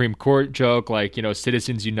obscure Supreme Court joke like,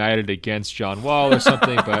 Citizens United against John Wall or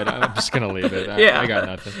something, but I'm just going to leave it. I got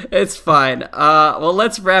nothing. It's fine. Well,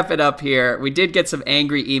 let's wrap it up here. We did get some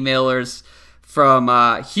angry emailers from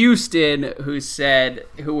Houston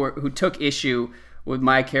who took issue with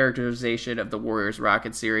my characterization of the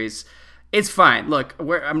Warriors-Rockets series. It's fine. Look,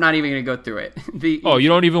 I'm not even going to go through it. You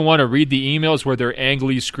don't even want to read the emails where they're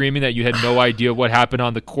angrily screaming that you had no idea what happened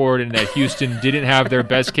on the court and that Houston didn't have their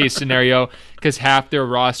best case scenario because half their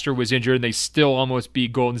roster was injured and they still almost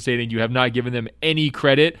beat Golden State and you have not given them any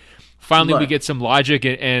credit. Finally, we get some logic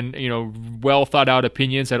and well thought out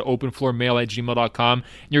opinions at openfloormail@gmail.com.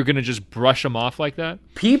 You're going to just brush them off like that?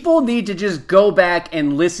 People need to just go back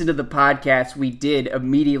and listen to the podcast we did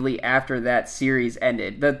immediately after that series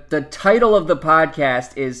ended. The title of the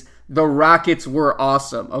podcast is The Rockets Were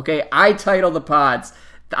Awesome. Okay, I title the pods.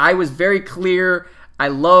 I was very clear. I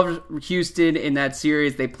loved Houston in that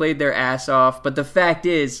series. They played their ass off. But the fact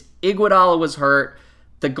is, Iguodala was hurt.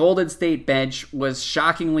 The Golden State bench was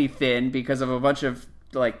shockingly thin because of a bunch of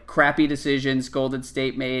crappy decisions Golden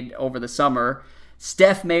State made over the summer.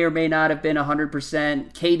 Steph may or may not have been 100%.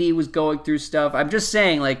 KD was going through stuff. I'm just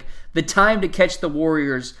saying, the time to catch the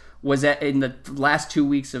Warriors was in the last 2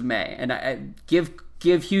 weeks of May. And I give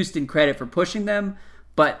Houston credit for pushing them,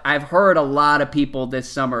 but I've heard a lot of people this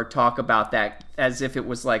summer talk about that as if it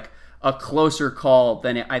was a closer call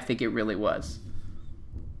than I think it really was.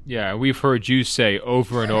 Yeah, we've heard you say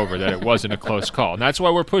over and over that it wasn't a close call. And that's why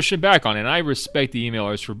we're pushing back on it. And I respect the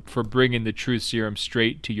emailers for bringing the truth serum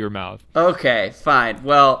straight to your mouth. Okay, fine.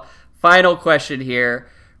 Well, final question here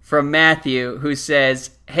from Matthew, who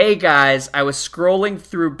says, "Hey guys, I was scrolling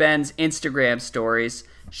through Ben's Instagram stories,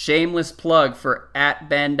 shameless plug for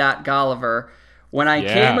 @ben.golliver, when I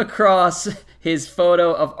came across his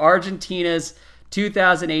photo of Argentina's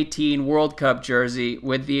 2018 World Cup jersey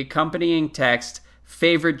with the accompanying text,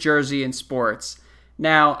 favorite jersey in sports.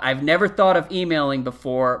 Now, I've never thought of emailing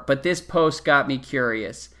before, but this post got me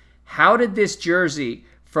curious. How did this jersey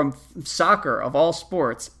from soccer of all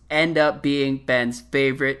sports end up being Ben's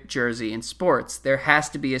favorite jersey in sports? There has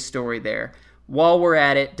to be a story there. While we're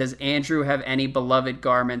at it, does Andrew have any beloved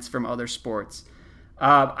garments from other sports?"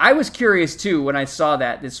 I was curious too when I saw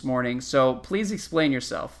that this morning, so please explain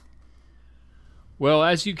yourself. Well,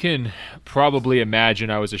 as you can probably imagine,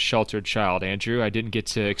 I was a sheltered child, Andrew. I didn't get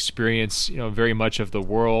to experience, very much of the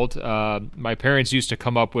world. My parents used to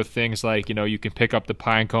come up with things like, you can pick up the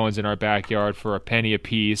pine cones in our backyard for a penny a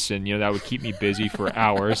piece, and that would keep me busy for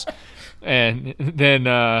hours. And then,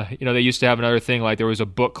 they used to have another thing, like there was a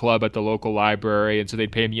book club at the local library, and so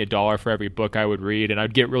they'd pay me $1 for every book I would read, and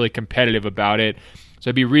I'd get really competitive about it. So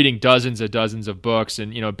I'd be reading dozens of books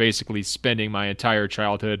and, basically spending my entire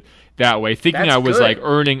childhood that way, thinking I was like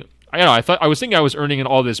earning. I was thinking I was earning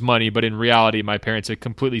all this money, but in reality, my parents had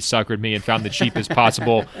completely suckered me and found the cheapest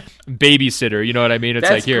possible babysitter. You know what I mean? It's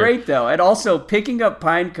That's like here. Great though, and also picking up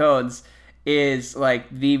pine cones is like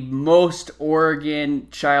the most Oregon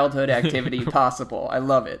childhood activity possible. I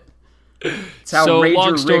love it. It's how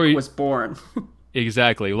Ranger Rick was born.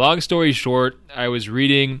 Exactly. Long story short, I was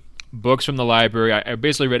reading books from the library. I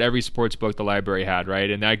basically read every sports book the library had, right?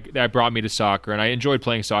 And that brought me to soccer, and I enjoyed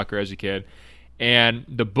playing soccer as a kid. And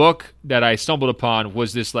the book that I stumbled upon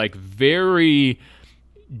was this like very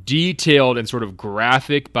detailed and sort of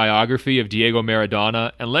graphic biography of Diego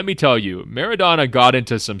Maradona. And let me tell you, Maradona got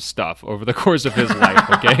into some stuff over the course of his life,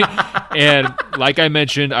 okay? And like I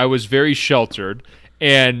mentioned, I was very sheltered.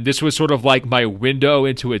 And this was sort of like my window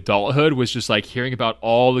into adulthood, was just like hearing about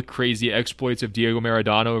all the crazy exploits of Diego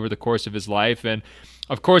Maradona over the course of his life. And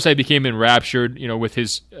of course, I became enraptured, with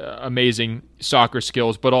his amazing soccer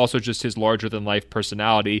skills, but also just his larger-than-life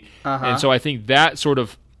personality. And so I think that sort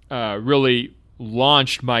of really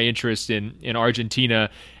launched my interest in Argentina.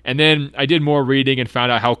 And then I did more reading and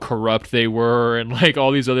found out how corrupt they were and like all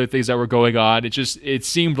these other things that were going on. It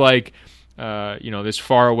seemed like this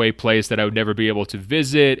faraway place that I would never be able to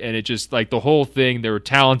visit, and it just like the whole thing. They were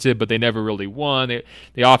talented, but they never really won.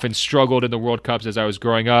 They often struggled in the World Cups as I was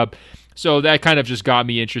growing up, so that kind of just got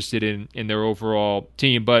me interested in their overall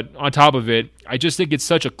team. But on top of it, I just think it's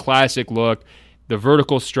such a classic look. The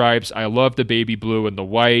vertical stripes, I love the baby blue and the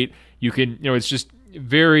white. You can, it's just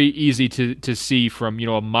very easy to see from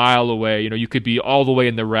a mile away. You could be all the way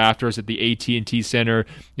in the rafters at the AT&T Center,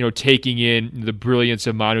 taking in the brilliance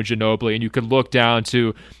of Manu Ginobili, and you could look down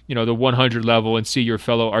to the 100 level and see your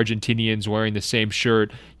fellow Argentinians wearing the same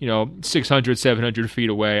shirt 600, 700 feet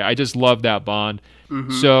away. I just love that bond.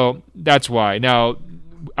 So that's why. Now,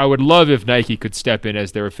 I would love if Nike could step in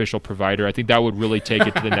as their official provider. I think that would really take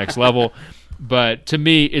it to the next level. But to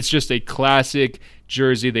me, it's just a classic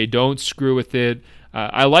jersey. They don't screw with it.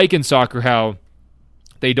 I like in soccer how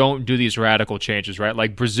they don't do these radical changes, right?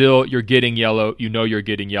 Like Brazil, you're getting yellow. You're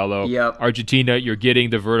getting yellow. Yep. Argentina, you're getting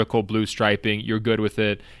the vertical blue striping. You're good with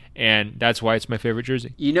it. And that's why it's my favorite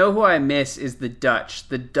jersey. You know who I miss is the Dutch.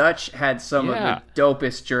 The Dutch had some of the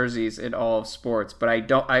dopest jerseys in all of sports, but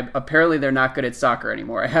apparently they're not good at soccer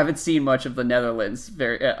anymore. I haven't seen much of the Netherlands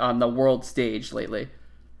on the world stage lately.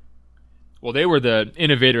 Well, they were the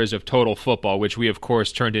innovators of total football, which we, of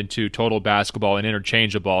course, turned into total basketball and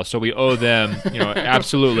interchangeable. So we owe them,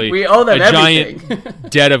 absolutely we owe them everything. Giant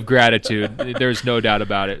debt of gratitude. There's no doubt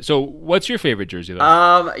about it. So what's your favorite jersey,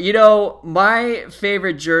 though? My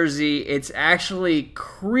favorite jersey, it's actually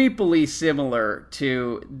creepily similar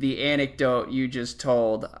to the anecdote you just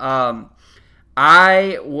told.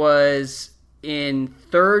 I was in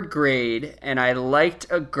third grade, and I liked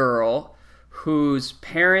a girl whose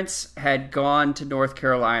parents had gone to North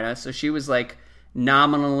Carolina, so she was like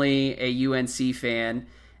nominally a UNC fan,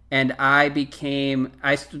 and I became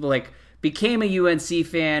a UNC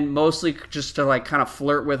fan mostly just to like kind of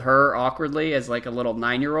flirt with her awkwardly as like a little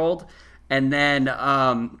 9-year-old. And then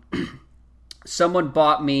someone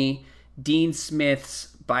bought me Dean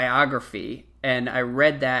Smith's biography, and I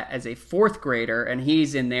read that as a fourth grader, and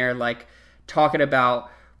he's in there like talking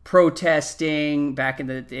about protesting back in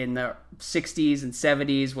the 60s and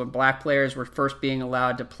 70s when black players were first being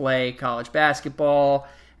allowed to play college basketball,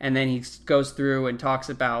 And then he goes through and talks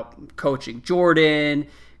about coaching Jordan,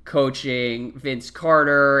 coaching Vince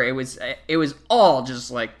Carter. It was all just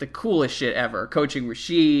like the coolest shit ever. Coaching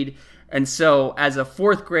Rasheed. And so as a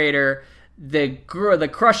fourth grader, the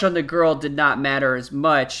crush on the girl did not matter as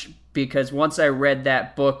much, because once I read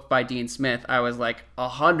that book by Dean Smith, I was like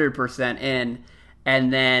 100% in.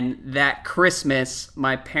 And then that Christmas,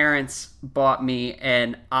 my parents bought me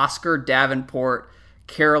an Oscar Davenport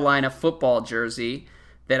Carolina football jersey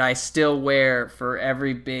that I still wear for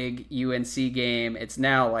every big UNC game. It's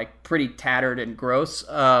now like pretty tattered and gross.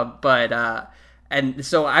 And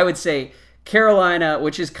so I would say Carolina,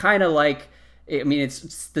 which is kind of like, I mean,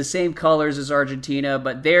 it's the same colors as Argentina,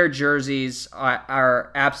 but their jerseys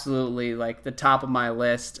are absolutely like the top of my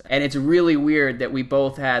list. And it's really weird that we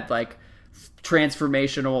both had like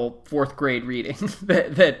transformational fourth grade reading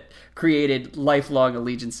that created lifelong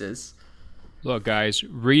allegiances. Look, guys,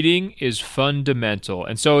 reading is fundamental,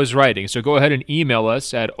 and so is writing. So go ahead and email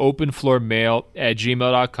us at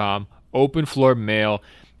openfloormail@gmail.com,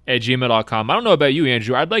 openfloormail@gmail.com. I don't know about you,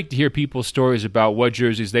 Andrew. I'd like to hear people's stories about what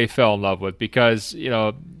jerseys they fell in love with, because, you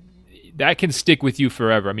know, that can stick with you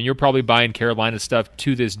forever. I mean, you're probably buying Carolina stuff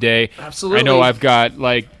to this day. Absolutely. I know I've got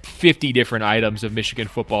like 50 different items of Michigan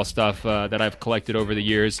football stuff that I've collected over the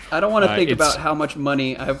years. I don't want to think about how much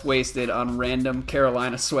money I've wasted on random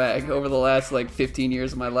Carolina swag over the last like 15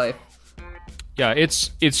 years of my life. Yeah,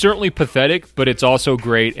 it's certainly pathetic, but it's also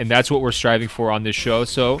great, and that's what we're striving for on this show.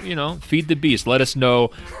 So, you know, feed the beast. Let us know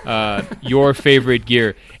your favorite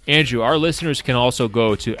gear. Andrew, our listeners can also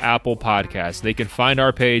go to Apple Podcasts. They can find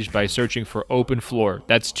our page by searching for Open Floor.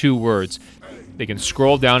 That's 2 words. They can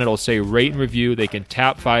scroll down. It'll say rate and review. They can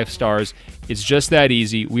tap 5 stars. It's just that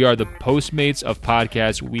easy. We are the Postmates of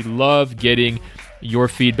podcasts. We love getting your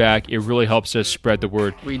feedback. It really helps us spread the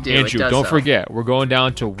word. We do. Andrew, don't forget, we're going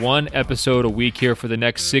down to 1 episode a week here for the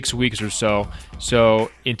next 6 weeks or so.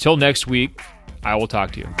 So until next week, I will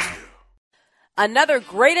talk to you. Another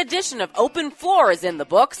great edition of Open Floor is in the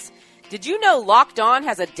books. Did you know Locked On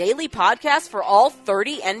has a daily podcast for all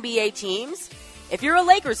 30 NBA teams? If you're a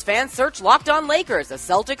Lakers fan, search Locked On Lakers. A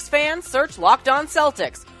Celtics fan, search Locked On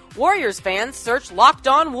Celtics. Warriors fans, search Locked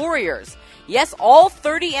On Warriors. Yes, all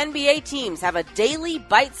 30 NBA teams have a daily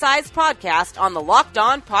bite-sized podcast on the Locked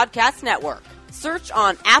On Podcast Network. Search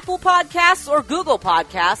on Apple Podcasts or Google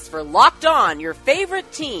Podcasts for Locked On, your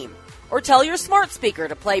favorite team. Or tell your smart speaker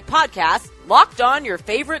to play podcast Locked On, your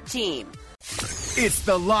favorite team. It's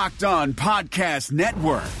the Locked On Podcast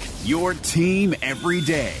Network, your team every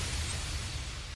day.